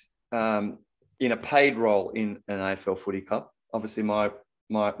worked in a paid role in an AFL footy club. Obviously, as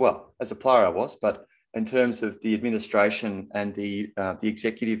a player I was, but in terms of the administration and the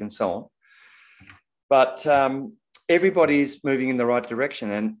executive and so on. But everybody is moving in the right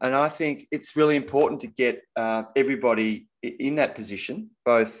direction. And I think it's really important to get everybody in that position,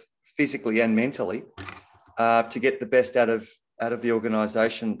 both physically and mentally, to get the best out of the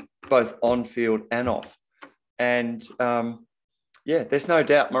organisation, both on field and off. And there's no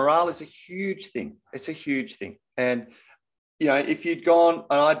doubt morale is a huge thing. It's a huge thing. And if you'd gone,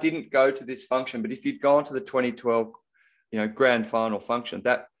 and I didn't go to this function, but if you'd gone to the 2012, grand final function,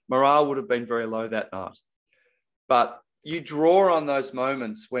 that morale would have been very low that night. But you draw on those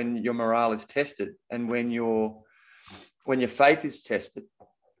moments when your morale is tested and when your faith is tested,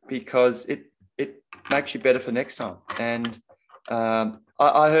 because it makes you better for next time. And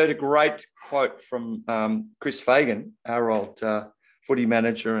I heard a great quote from Chris Fagan, our old footy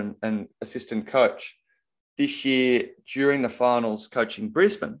manager and assistant coach, this year during the finals coaching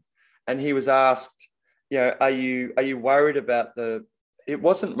Brisbane. And he was asked, are you worried about it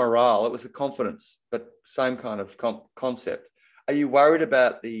wasn't morale, it was the confidence, but same kind of concept. Are you worried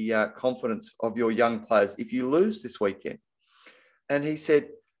about the confidence of your young players if you lose this weekend? And he said,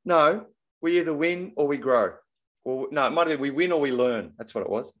 no, we either win or we grow. Or no, it might have been we win or we learn. That's what it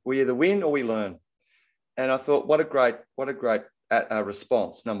was. We either win or we learn. And I thought, what a great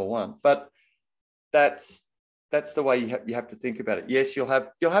response, number one. But that's the way you have to think about it. Yes, you'll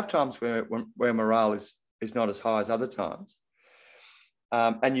have times where morale is not as high as other times,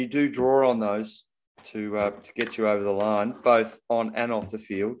 and you do draw on those to get you over the line, both on and off the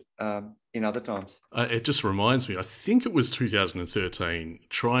field. In other times. It just reminds me, I think it was 2013,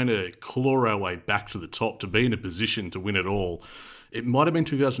 trying to claw our way back to the top to be in a position to win it all. It might have been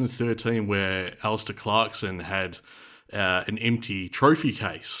 2013 where Alistair Clarkson had an empty trophy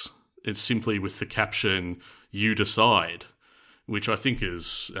case. It's simply with the caption, "You decide," which I think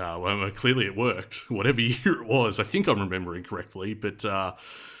is, clearly it worked. Whatever year it was, I think I'm remembering correctly, but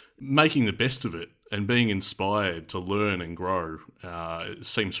making the best of it and being inspired to learn and grow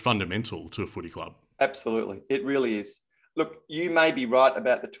seems fundamental to a footy club. Absolutely. It really is. Look, you may be right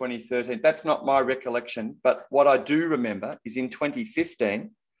about the 2013. That's not my recollection. But what I do remember is in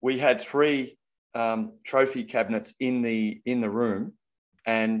 2015, we had 3 trophy cabinets in the room,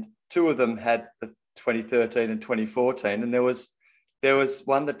 and 2 of them had the 2013 and 2014. And there was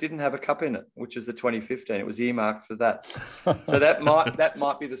one that didn't have a cup in it, which is the 2015. It was earmarked for that. So that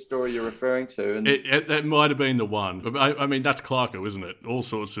might be the story you're referring to. And that might have been the one. I mean, that's Clarko, isn't it? All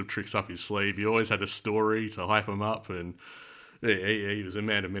sorts of tricks up his sleeve. He always had a story to hype him up, and he was a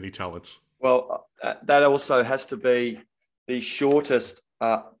man of many talents. Well, that also has to be the shortest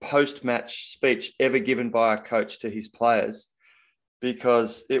post-match speech ever given by a coach to his players,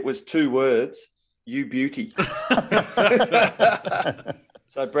 because it was 2 words. You beauty.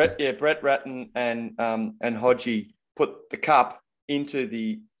 So Brett Ratton and Hodgie put the cup into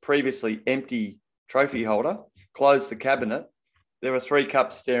the previously empty trophy holder, closed the cabinet. There were 3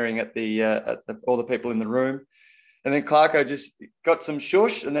 cups staring at all the people in the room, and then Clarko just got some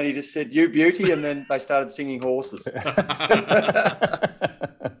shush, and then he just said, "You beauty," and then they started singing Horses.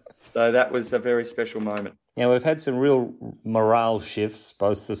 So that was a very special moment. Yeah, we've had some real morale shifts,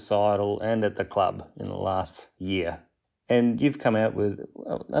 both societal and at the club, in the last year. And you've come out with,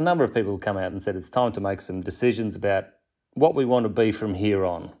 a number of people have come out and said it's time to make some decisions about what we want to be from here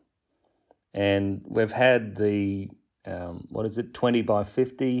on. And we've had the, 20 by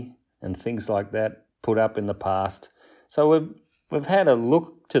 50 and things like that put up in the past. So we've had a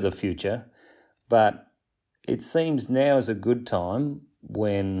look to the future, but it seems now is a good time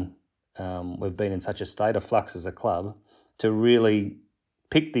when we've been in such a state of flux as a club to really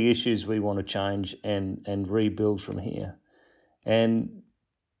pick the issues we want to change and rebuild from here. And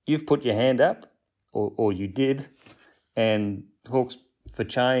you've put your hand up, or you did, and Hawks for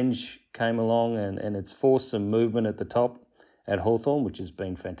Change came along and it's forced some movement at the top at Hawthorn, which has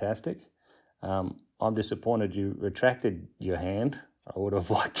been fantastic. I'm disappointed you retracted your hand. I would have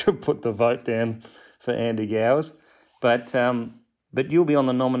liked to put the vote down for Andy Gowers. But you'll be on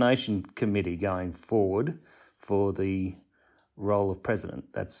the nomination committee going forward for the role of president.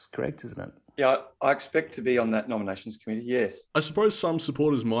 That's correct, isn't it? Yeah, I expect to be on that nominations committee, yes. I suppose some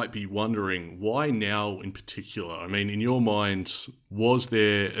supporters might be wondering why now in particular. I mean, in your minds, was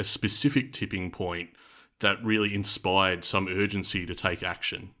there a specific tipping point that really inspired some urgency to take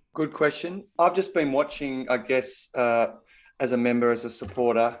action? Good question. I've just been watching, I guess, as a member, as a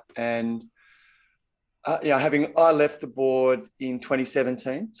supporter, and I left the board in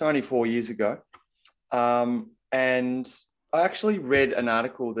 2017, so only 4 years ago, and I actually read an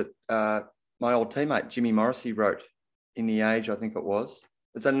article that my old teammate Jimmy Morrissey wrote in The Age, I think it was.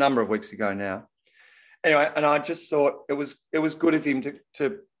 It's a number of weeks ago now. Anyway, and I just thought it was good of him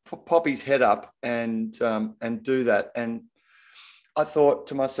to pop his head up and do that. And I thought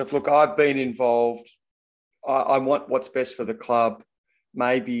to myself, look, I've been involved. I want what's best for the club.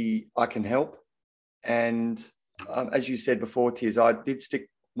 maybe I can help. And as you said before, Tiz, I did stick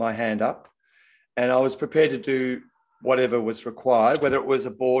my hand up, and I was prepared to do whatever was required, whether it was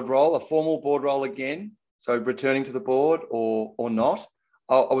a board role, a formal board role again, so returning to the board or not.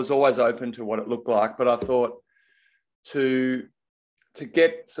 I was always open to what it looked like, but I thought to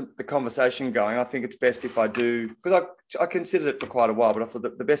get the conversation going, I think it's best if I do, because I considered it for quite a while, but I thought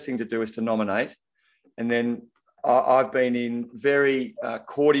that the best thing to do is to nominate. And then I've been in very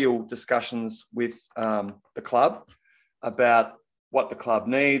cordial discussions with the club about what the club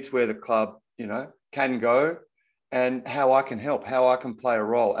needs, where the club, can go, and how I can help, how I can play a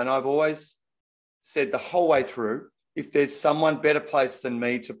role. And I've always said the whole way through, if there's someone better placed than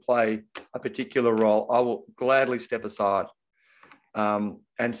me to play a particular role, I will gladly step aside.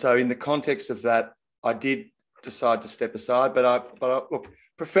 And so in the context of that, I did decide to step aside, but I look,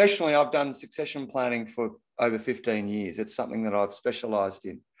 professionally, I've done succession planning for over 15 years. It's something that I've specialised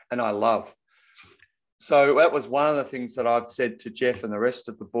in and I love. So that was one of the things that I've said to Jeff and the rest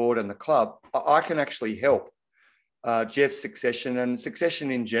of the board and the club. I can actually help Jeff's succession and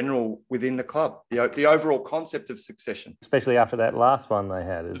succession in general within the club, the overall concept of succession. Especially after that last one they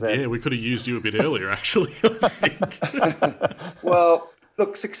had. Is that? Yeah, we could have used you a bit earlier, actually, I think. Well,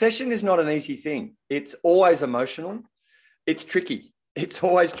 look, succession is not an easy thing. It's always emotional. It's tricky. It's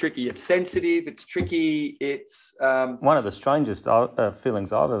always tricky. It's sensitive. It's tricky. It's one of the strangest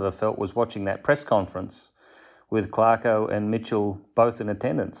feelings I've ever felt was watching that press conference with Clarko and Mitchell both in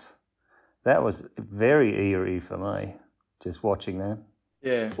attendance. That was very eerie for me, just watching that.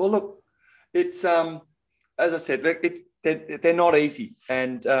 Yeah. Well, look, it's as I said, they're not easy.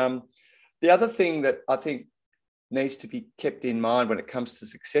 And the other thing that I think needs to be kept in mind when it comes to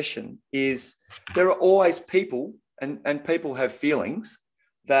succession is there are always people. And people have feelings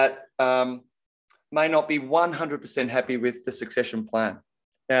that may not be 100% happy with the succession plan.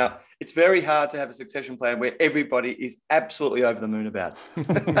 Now, it's very hard to have a succession plan where everybody is absolutely over the moon about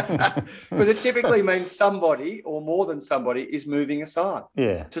it. Because it typically means somebody or more than somebody is moving aside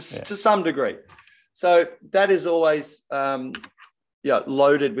to some degree. So that is always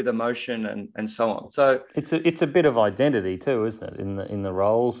loaded with emotion and so on. So it's a bit of identity too, isn't it? In the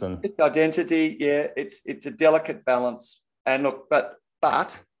roles and it's identity. Yeah, it's a delicate balance. And look, but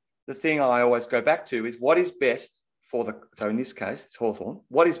the thing I always go back to is what is best for so in this case it's Hawthorn.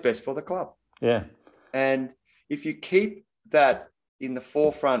 What is best for the club? Yeah. And if you keep that in the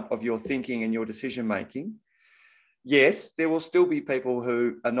forefront of your thinking and your decision making, yes, there will still be people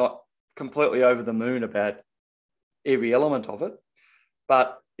who are not completely over the moon about every element of it.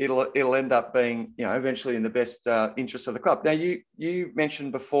 But it'll end up being, eventually in the best interest of the club. Now, you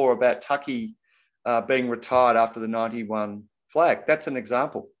mentioned before about Tucky being retired after the 91 flag. That's an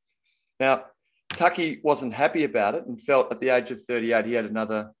example. Now, Tucky wasn't happy about it and felt at the age of 38 he had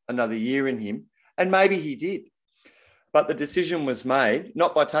another year in him, and maybe he did. But the decision was made,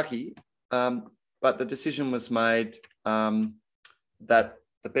 not by Tucky, but the decision was made that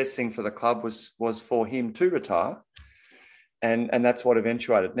the best thing for the club was for him to retire. And that's what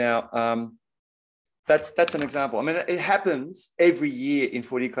eventuated. Now, that's an example. I mean, it happens every year in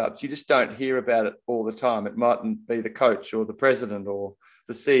footy clubs. You just don't hear about it all the time. It mightn't be the coach or the president or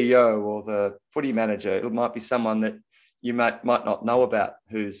the CEO or the footy manager. It might be someone that you might not know about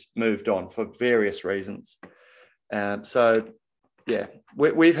who's moved on for various reasons. So, yeah,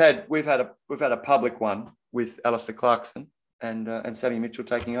 we've had a public one with Alistair Clarkson and Sammy Mitchell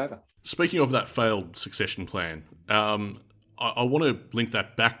taking over. Speaking of that failed succession plan. I want to link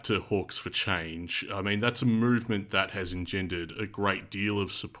that back to Hawks for Change. I mean, that's a movement that has engendered a great deal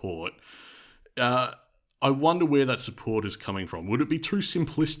of support. I wonder where that support is coming from. Would it be too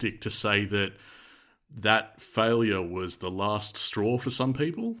simplistic to say that failure was the last straw for some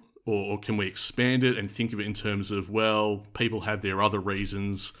people? Or can we expand it and think of it in terms of, well, people have their other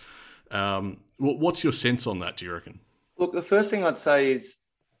reasons? What's your sense on that, do you reckon? Look, the first thing I'd say is,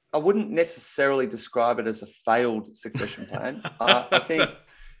 I wouldn't necessarily describe it as a failed succession plan. I think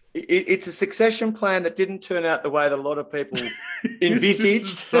it's a succession plan that didn't turn out the way that a lot of people envisaged.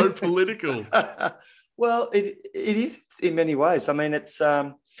 This is so political. Well, it is in many ways. I mean, it's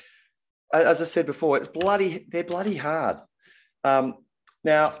as I said before, they're bloody hard.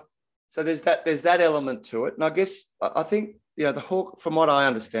 Now, so there's that element to it, and I guess I think the Hawk, from what I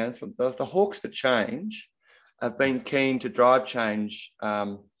understand, from the Hawks for Change, have been keen to drive change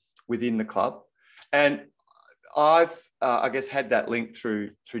within the club. And I've, I guess, had that link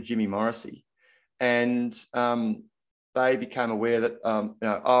through Jimmy Morrissey. And they became aware that,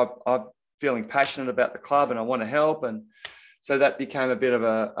 I'm feeling passionate about the club and I want to help. And so that became a bit of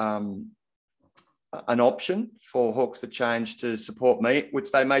an option for Hawks for Change to support me,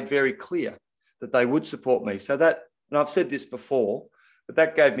 which they made very clear that they would support me. So that, and I've said this before, but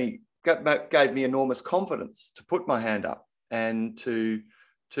that gave me enormous confidence to put my hand up and to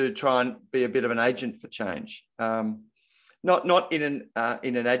try and be a bit of an agent for change. Not in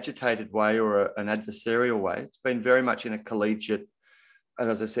an agitated way or an adversarial way. It's been very much in a collegiate, and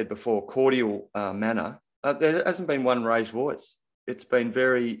as I said before, cordial manner. There hasn't been one raised voice. It's been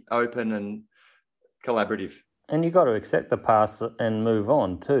very open and collaborative. And you've got to accept the past and move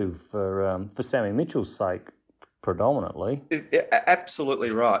on too, for Sammy Mitchell's sake, predominantly. Absolutely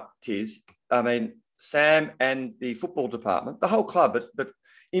right, Tiz. I mean, Sam and the football department, the whole club, but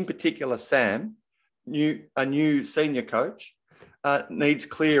in particular Sam, a new senior coach, needs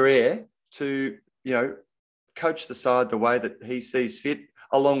clear air to, coach the side the way that he sees fit,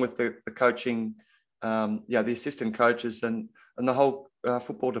 along with the coaching, the assistant coaches and the whole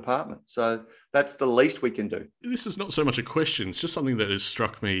football department. So that's the least we can do. This is not so much a question. It's just something that has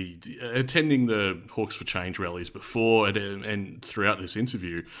struck me attending the Hawks for Change rallies before and throughout this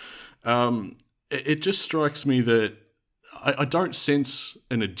interview. It just strikes me that I don't sense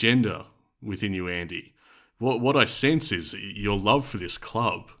an agenda within you, Andy. What I sense is your love for this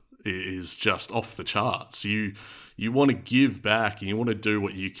club is just off the charts. You want to give back and you want to do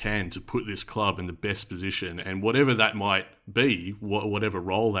what you can to put this club in the best position, and whatever that might be, whatever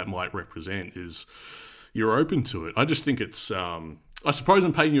role that might represent, is you're open to it. I just think it's, I suppose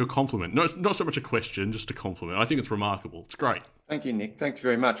I'm paying you a compliment. No, it's not so much a question, just a compliment. I think it's remarkable. It's great. Thank you, Nick. Thank you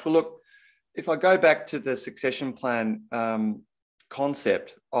very much. Well, look, if I go back to the succession plan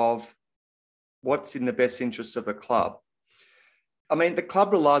concept of what's in the best interests of a club, I mean, the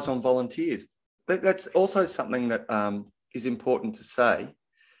club relies on volunteers. That's also something that is important to say,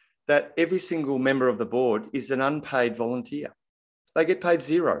 that every single member of the board is an unpaid volunteer. They get paid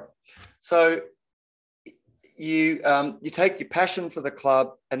zero. So you take your passion for the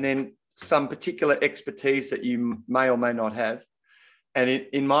club and then some particular expertise that you may or may not have. And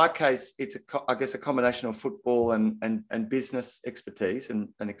in my case, it's, I guess, a combination of football and business expertise and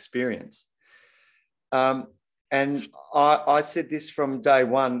experience. And I said this from day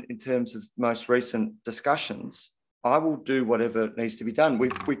one in terms of most recent discussions. I will do whatever needs to be done.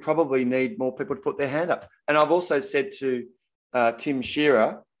 We probably need more people to put their hand up. And I've also said to Tim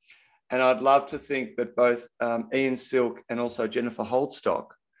Shearer, and I'd love to think that both Ian Silk and also Jennifer Holdstock,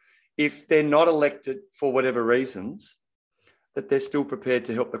 if they're not elected for whatever reasons, that they're still prepared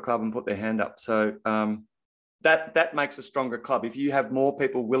to help the club and put their hand up. So that makes a stronger club. If you have more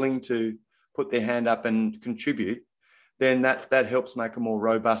people willing to put their hand up and contribute, then that helps make a more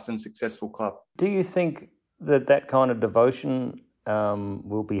robust and successful club. Do you think that kind of devotion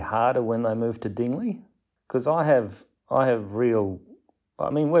will be harder when they move to Dingley? Because I have real... I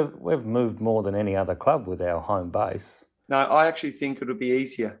mean, we've moved more than any other club with our home base. No, I actually think it'll be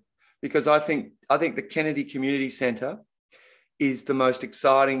easier, because I think the Kennedy Community Centre is the most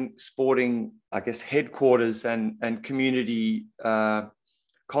exciting sporting, I guess, headquarters and community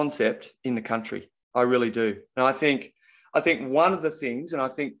concept in the country. I really do. And I think one of the things, and I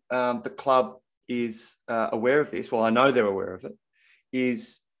think the club is aware of this, well, I know they're aware of it,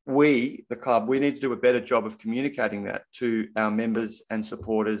 is the club, we need to do a better job of communicating that to our members and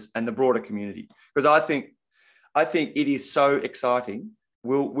supporters and the broader community. Because I think it is so exciting.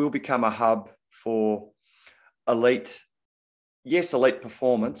 We'll become a hub for elite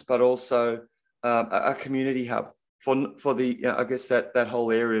performance, but also a community hub for the I guess that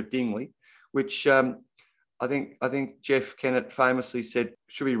whole area of Dingley, which I think Jeff Kennett famously said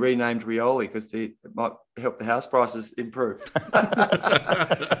should be renamed Rioli because it might help the house prices improve.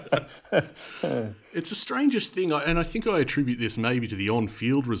 It's the strangest thing, and I think I attribute this maybe to the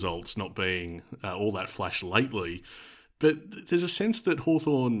on-field results not being all that flash lately, but there's a sense that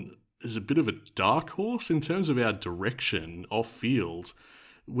Hawthorn is a bit of a dark horse in terms of our direction off-field.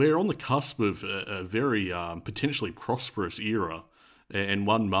 We're on the cusp of a very potentially prosperous era, and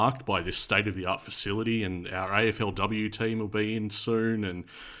one marked by this state-of-the-art facility, and our AFLW team will be in soon, and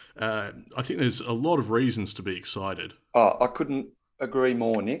I think there's a lot of reasons to be excited. Oh, I couldn't agree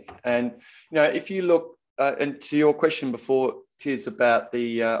more, Nick. And, if you look, and to your question before, Tiz, about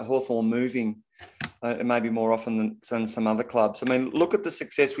the Hawthorn moving maybe more often than some other clubs. I mean, look at the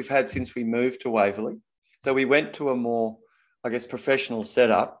success we've had since we moved to Waverley. So we went to a more, I guess, professional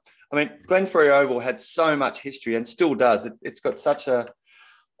setup. I mean, Glenferrie Oval had so much history and still does. It's got such a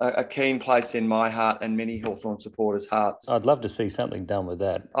keen place in my heart and many Hawthorn supporters' hearts. I'd love to see something done with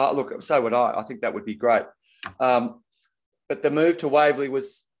that. Look, so would I. I think that would be great. But the move to Waverley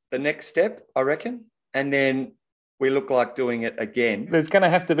was the next step, I reckon. And then we look like doing it again. There's going to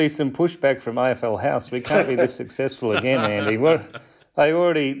have to be some pushback from AFL House. We can't be this successful again, Andy. They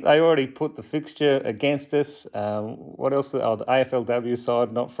already put the fixture against us. What else? The AFLW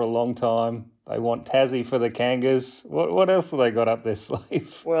side, not for a long time. They want Tassie for the Kangas. What else have they got up their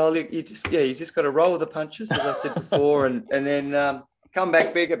sleeve? Well, you just got to roll with the punches, as I said before, and then come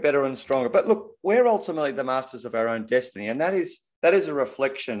back bigger, better, and stronger. But look, we're ultimately the masters of our own destiny, and that is a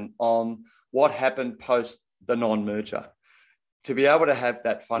reflection on what happened post the non-merger. To be able to have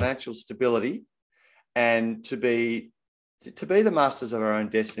that financial stability and to be the masters of our own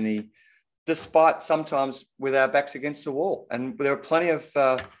destiny, despite sometimes with our backs against the wall. And there are plenty of,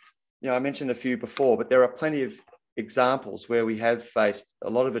 I mentioned a few before, but there are plenty of examples where we have faced a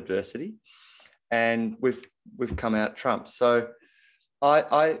lot of adversity and we've come out trumps. So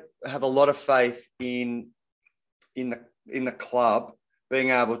I have a lot of faith in the club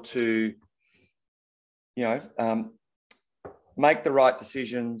being able to, make the right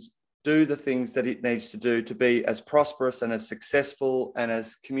decisions, do the things that it needs to do to be as prosperous and as successful and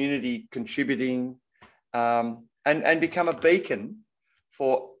as community contributing, and become a beacon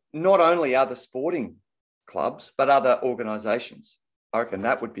for not only other sporting clubs, but other organisations. I reckon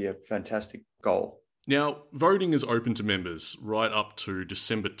that would be a fantastic goal. Now, voting is open to members right up to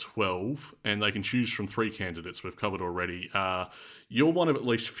December 12, and they can choose from 3 candidates we've covered already. You're one of at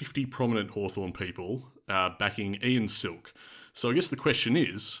least 50 prominent Hawthorn people backing Ian Silk. So I guess the question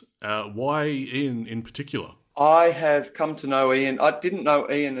is, why Ian in particular? I have come to know Ian. I didn't know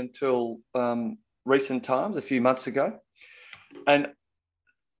Ian until recent times, a few months ago. And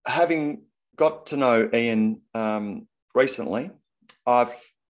having got to know Ian recently, I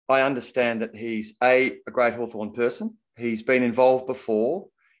understand that he's a great Hawthorn person. He's been involved before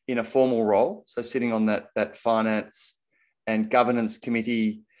in a formal role, so sitting on that finance and governance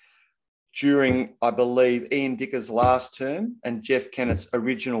committee during, I believe, Ian Dicker's last term and Jeff Kennett's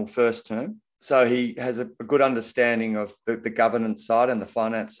original first term. So he has a good understanding of the governance side and the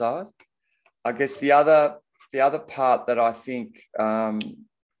finance side. I guess the other part that I think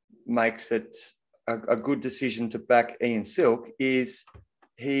makes it a good decision to back Ian Silk is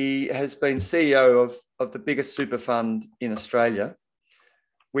he has been CEO of the biggest super fund in Australia,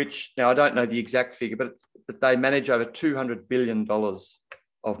 which, now I don't know the exact figure, but they manage over $200 billion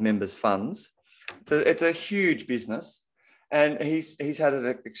of members' funds. So it's a huge business. And he's had an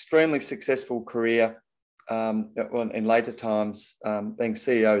extremely successful career in later times being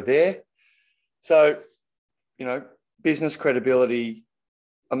CEO there. So, business credibility,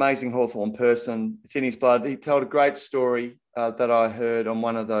 amazing Hawthorn person. It's in his blood. He told a great story that I heard on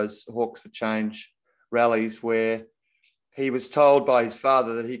one of those Hawks for Change rallies where he was told by his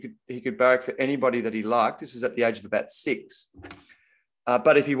father that he could barrack for anybody that he liked. This is at the age of about 6.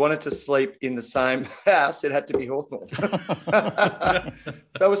 But if he wanted to sleep in the same house, it had to be Hawthorn.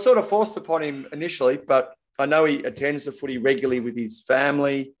 So it was sort of forced upon him initially, but I know he attends the footy regularly with his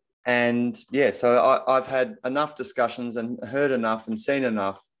family. And so I've had enough discussions and heard enough and seen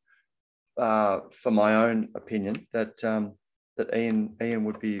enough for my own opinion that Ian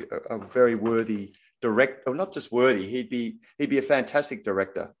would be a very worthy director, or not just worthy, he'd be a fantastic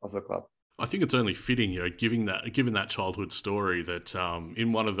director of the club. I think it's only fitting, given that childhood story, that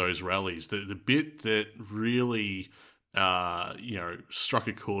in one of those rallies, the bit that really struck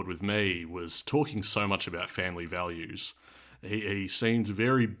a chord with me was talking so much about family values. He seemed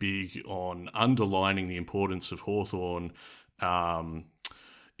very big on underlining the importance of Hawthorn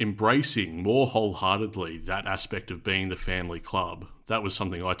embracing more wholeheartedly that aspect of being the family club. That was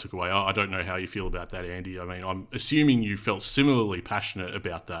something I took away. I don't know how you feel about that, Andy. I mean, I'm assuming you felt similarly passionate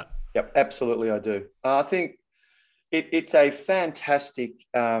about that. Yep, absolutely I do. I think it's a fantastic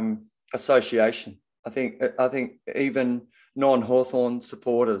association. I think even non-Hawthorn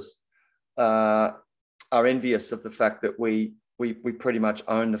supporters are envious of the fact that we pretty much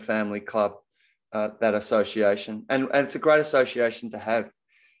own the family club, that association. And it's a great association to have.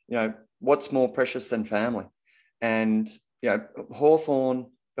 What's more precious than family? And, the Hawthorn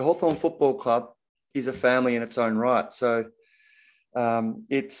Football Club is a family in its own right. So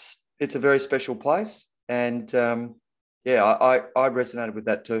it's a very special place. And I resonated with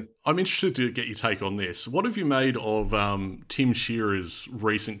that too. I'm interested to get your take on this. What have you made of Tim Shearer's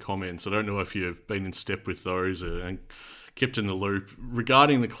recent comments? I don't know if you've been in step with those and kept in the loop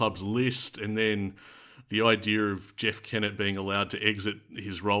regarding the club's list, and then the idea of Jeff Kennett being allowed to exit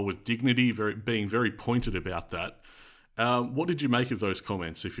his role with dignity, being very pointed about that. What did you make of those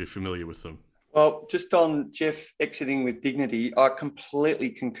comments, if you're familiar with them? Well, just on Jeff exiting with dignity, I completely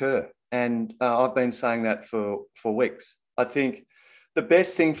concur. And I've been saying that for weeks. I think the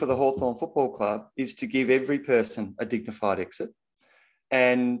best thing for the Hawthorn Football Club is to give every person a dignified exit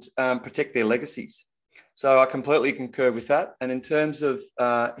and protect their legacies. So I completely concur with that. And in terms of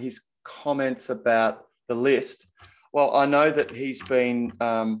his comments about the list, well, I know that he's been,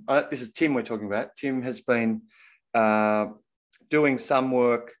 this is Tim we're talking about. Tim has been doing some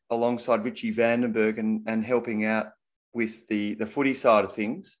work alongside Richie Vandenberg and helping out with the footy side of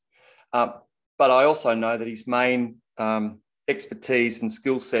things. But I also know that his main expertise and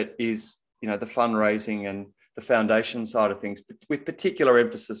skill set is, the fundraising and the foundation side of things, with particular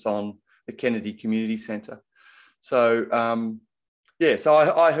emphasis on the Kennedy Community Centre. So, so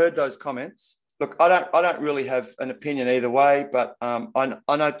I heard those comments. Look, I don't really have an opinion either way, but I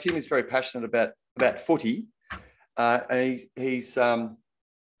know Tim is very passionate about footy, and he's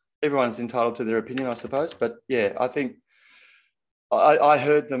everyone's entitled to their opinion, I suppose. But yeah, I think I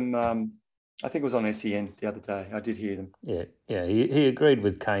heard them. I think it was on SEN the other day. I did hear them. Yeah, he agreed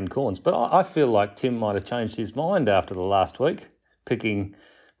with Kane Corns, but I feel like Tim might have changed his mind after the last week, picking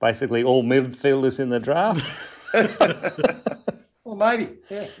basically all midfielders in the draft. Well, maybe.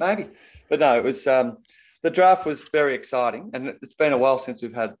 But no, it was the draft was very exciting, and it's been a while since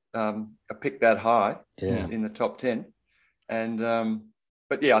we've had a pick that high in the top 10. And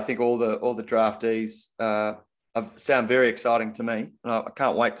but yeah, I think all the draftees sound very exciting to me, and I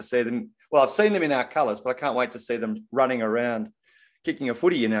can't wait to see them. Well, I've seen them in our colours, but I can't wait to see them running around, kicking a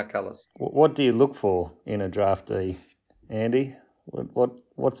footy in our colours. What do you look for in a draftee, Andy?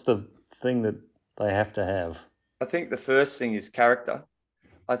 What's the thing that they have to have? I think the first thing is character.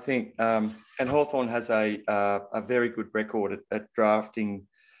 I think, and Hawthorn has a very good record at drafting.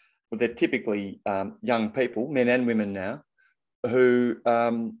 Well, they're typically young people, men and women now, who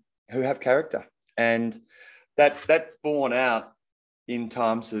have character, and that's borne out in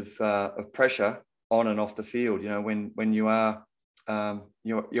times of pressure on and off the field. When you are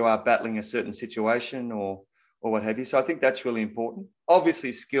battling a certain situation or what have you. So I think that's really important.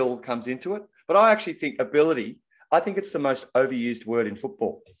 Obviously, skill comes into it, but I actually think ability. I think it's the most overused word in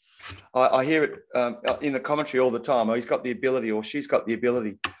football. I hear it in the commentary all the time. Oh, he's got the ability, or she's got the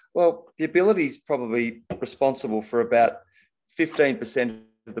ability. Well, the ability is probably responsible for about 15%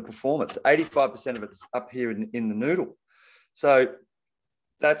 of the performance. 85% of it's up here in the noodle. So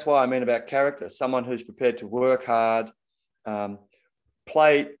that's why I mean about character. Someone who's prepared to work hard,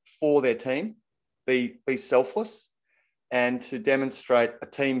 play for their team, be selfless, and to demonstrate a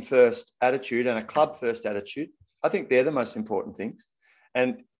team-first attitude and a club-first attitude. I think they're the most important things.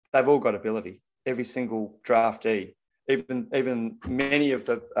 And they've all got ability, every single draftee, even many of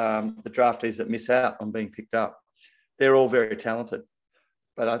the draftees that miss out on being picked up. They're all very talented.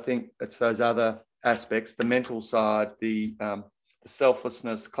 But I think it's those other aspects, the mental side, the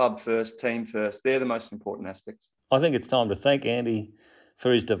selflessness, club first, team first, they're the most important aspects. I think it's time to thank Andy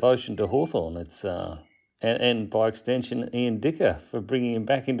for his devotion to Hawthorn. It's and by extension, Ian Dicker for bringing him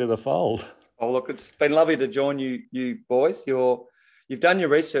back into the fold. Oh, look, it's been lovely to join you boys. You've done your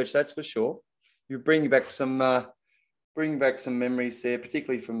research, that's for sure. You bring back some memories there,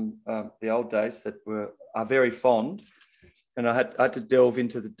 particularly from the old days that are very fond. And I had to delve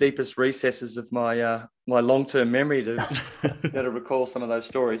into the deepest recesses of my long-term memory to recall some of those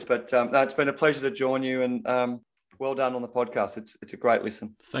stories. But no, it's been a pleasure to join you, and well done on the podcast. It's a great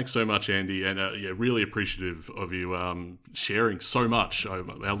listen. Thanks so much, Andy, and really appreciative of you sharing so much. Our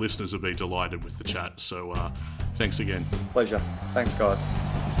listeners have been delighted with the chat, so thanks again. Pleasure. Thanks, guys.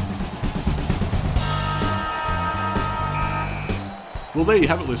 Well, there you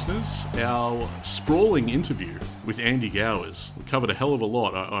have it, listeners. Our sprawling interview with Andy Gowers. We covered a hell of a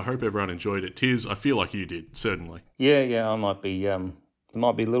lot. I hope everyone enjoyed it. Tiz, I feel like you did, certainly. Yeah, I might be... It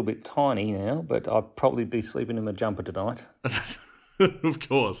might be a little bit tiny now, but I'll probably be sleeping in my jumper tonight. Of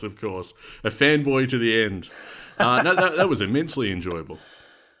course. A fanboy to the end. No, that was immensely enjoyable.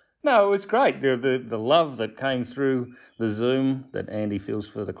 No, it was great. The love that came through the Zoom that Andy feels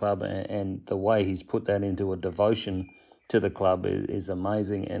for the club, and the way he's put that into a devotion to the club is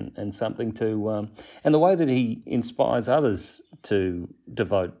amazing, and something to... and the way that he inspires others to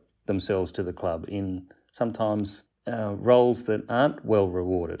devote themselves to the club in sometimes... roles that aren't well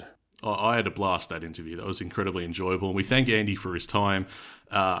rewarded. I had a blast that interview. That was incredibly enjoyable. And we thank Andy for his time.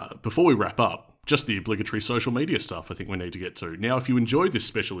 Before we wrap up, just the obligatory social media stuff I think we need to get to. Now, if you enjoyed this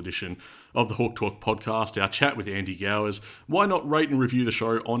special edition of the Hawk Talk podcast, our chat with Andy Gowers, why not rate and review the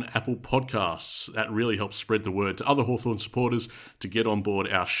show on Apple Podcasts? That really helps spread the word to other Hawthorn supporters to get on board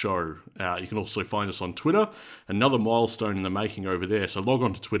our show. You can also find us on Twitter, another milestone in the making over there. So log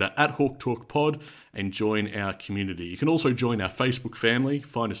on to Twitter at Hawk Talk Pod and join our community. You can also join our Facebook family.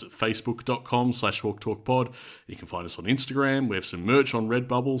 Find us at facebook.com/HawkTalkPod. You can find us on Instagram. We have some merch on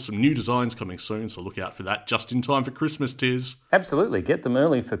Redbubble, some new designs coming soon, so look out for that just in time for Christmas, Tiz. Absolutely. Get them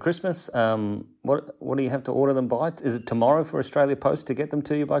early for Christmas. What do you have to order them by? Is it tomorrow for Australia Post to get them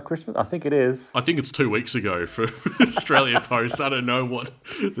to you by Christmas? I think it is. I think it's 2 weeks ago for Australia Post. I don't know what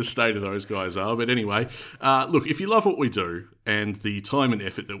the state of those guys are. But anyway, look, if you love what we do and the time and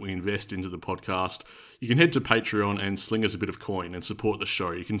effort that we invest into the podcast, you can head to Patreon and sling us a bit of coin and support the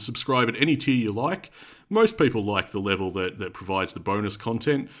show. You can subscribe at any tier you like. Most people like the level that provides the bonus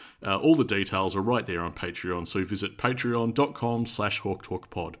content. All the details are right there on Patreon, so visit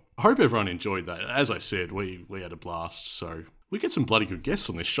patreon.com/HawkTalkPod. I hope everyone enjoyed that. As I said, we had a blast, so we get some bloody good guests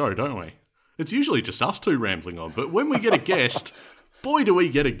on this show, don't we? It's usually just us two rambling on, but when we get a guest, boy do we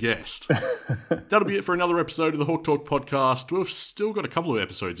get a guest. That'll be it for another episode of the Hawk Talk podcast. We've still got a couple of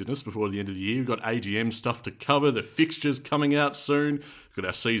episodes in us before the end of the year. We've got AGM stuff to cover, the fixtures coming out soon. We've got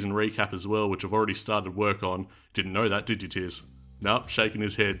our season recap as well, which I've already started work on. Didn't know that, did you, Tiz? Nope, shaking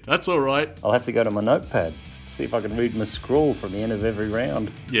his head. That's all right. I'll have to go to my notepad, see if I can read my scroll from the end of every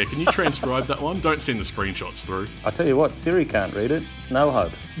round. Yeah, can you transcribe that one? Don't send the screenshots through. I tell you what, Siri can't read it. No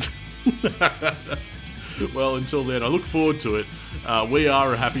hope. Well, until then, I look forward to it. We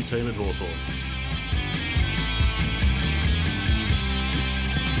are a happy team at Hawthorn.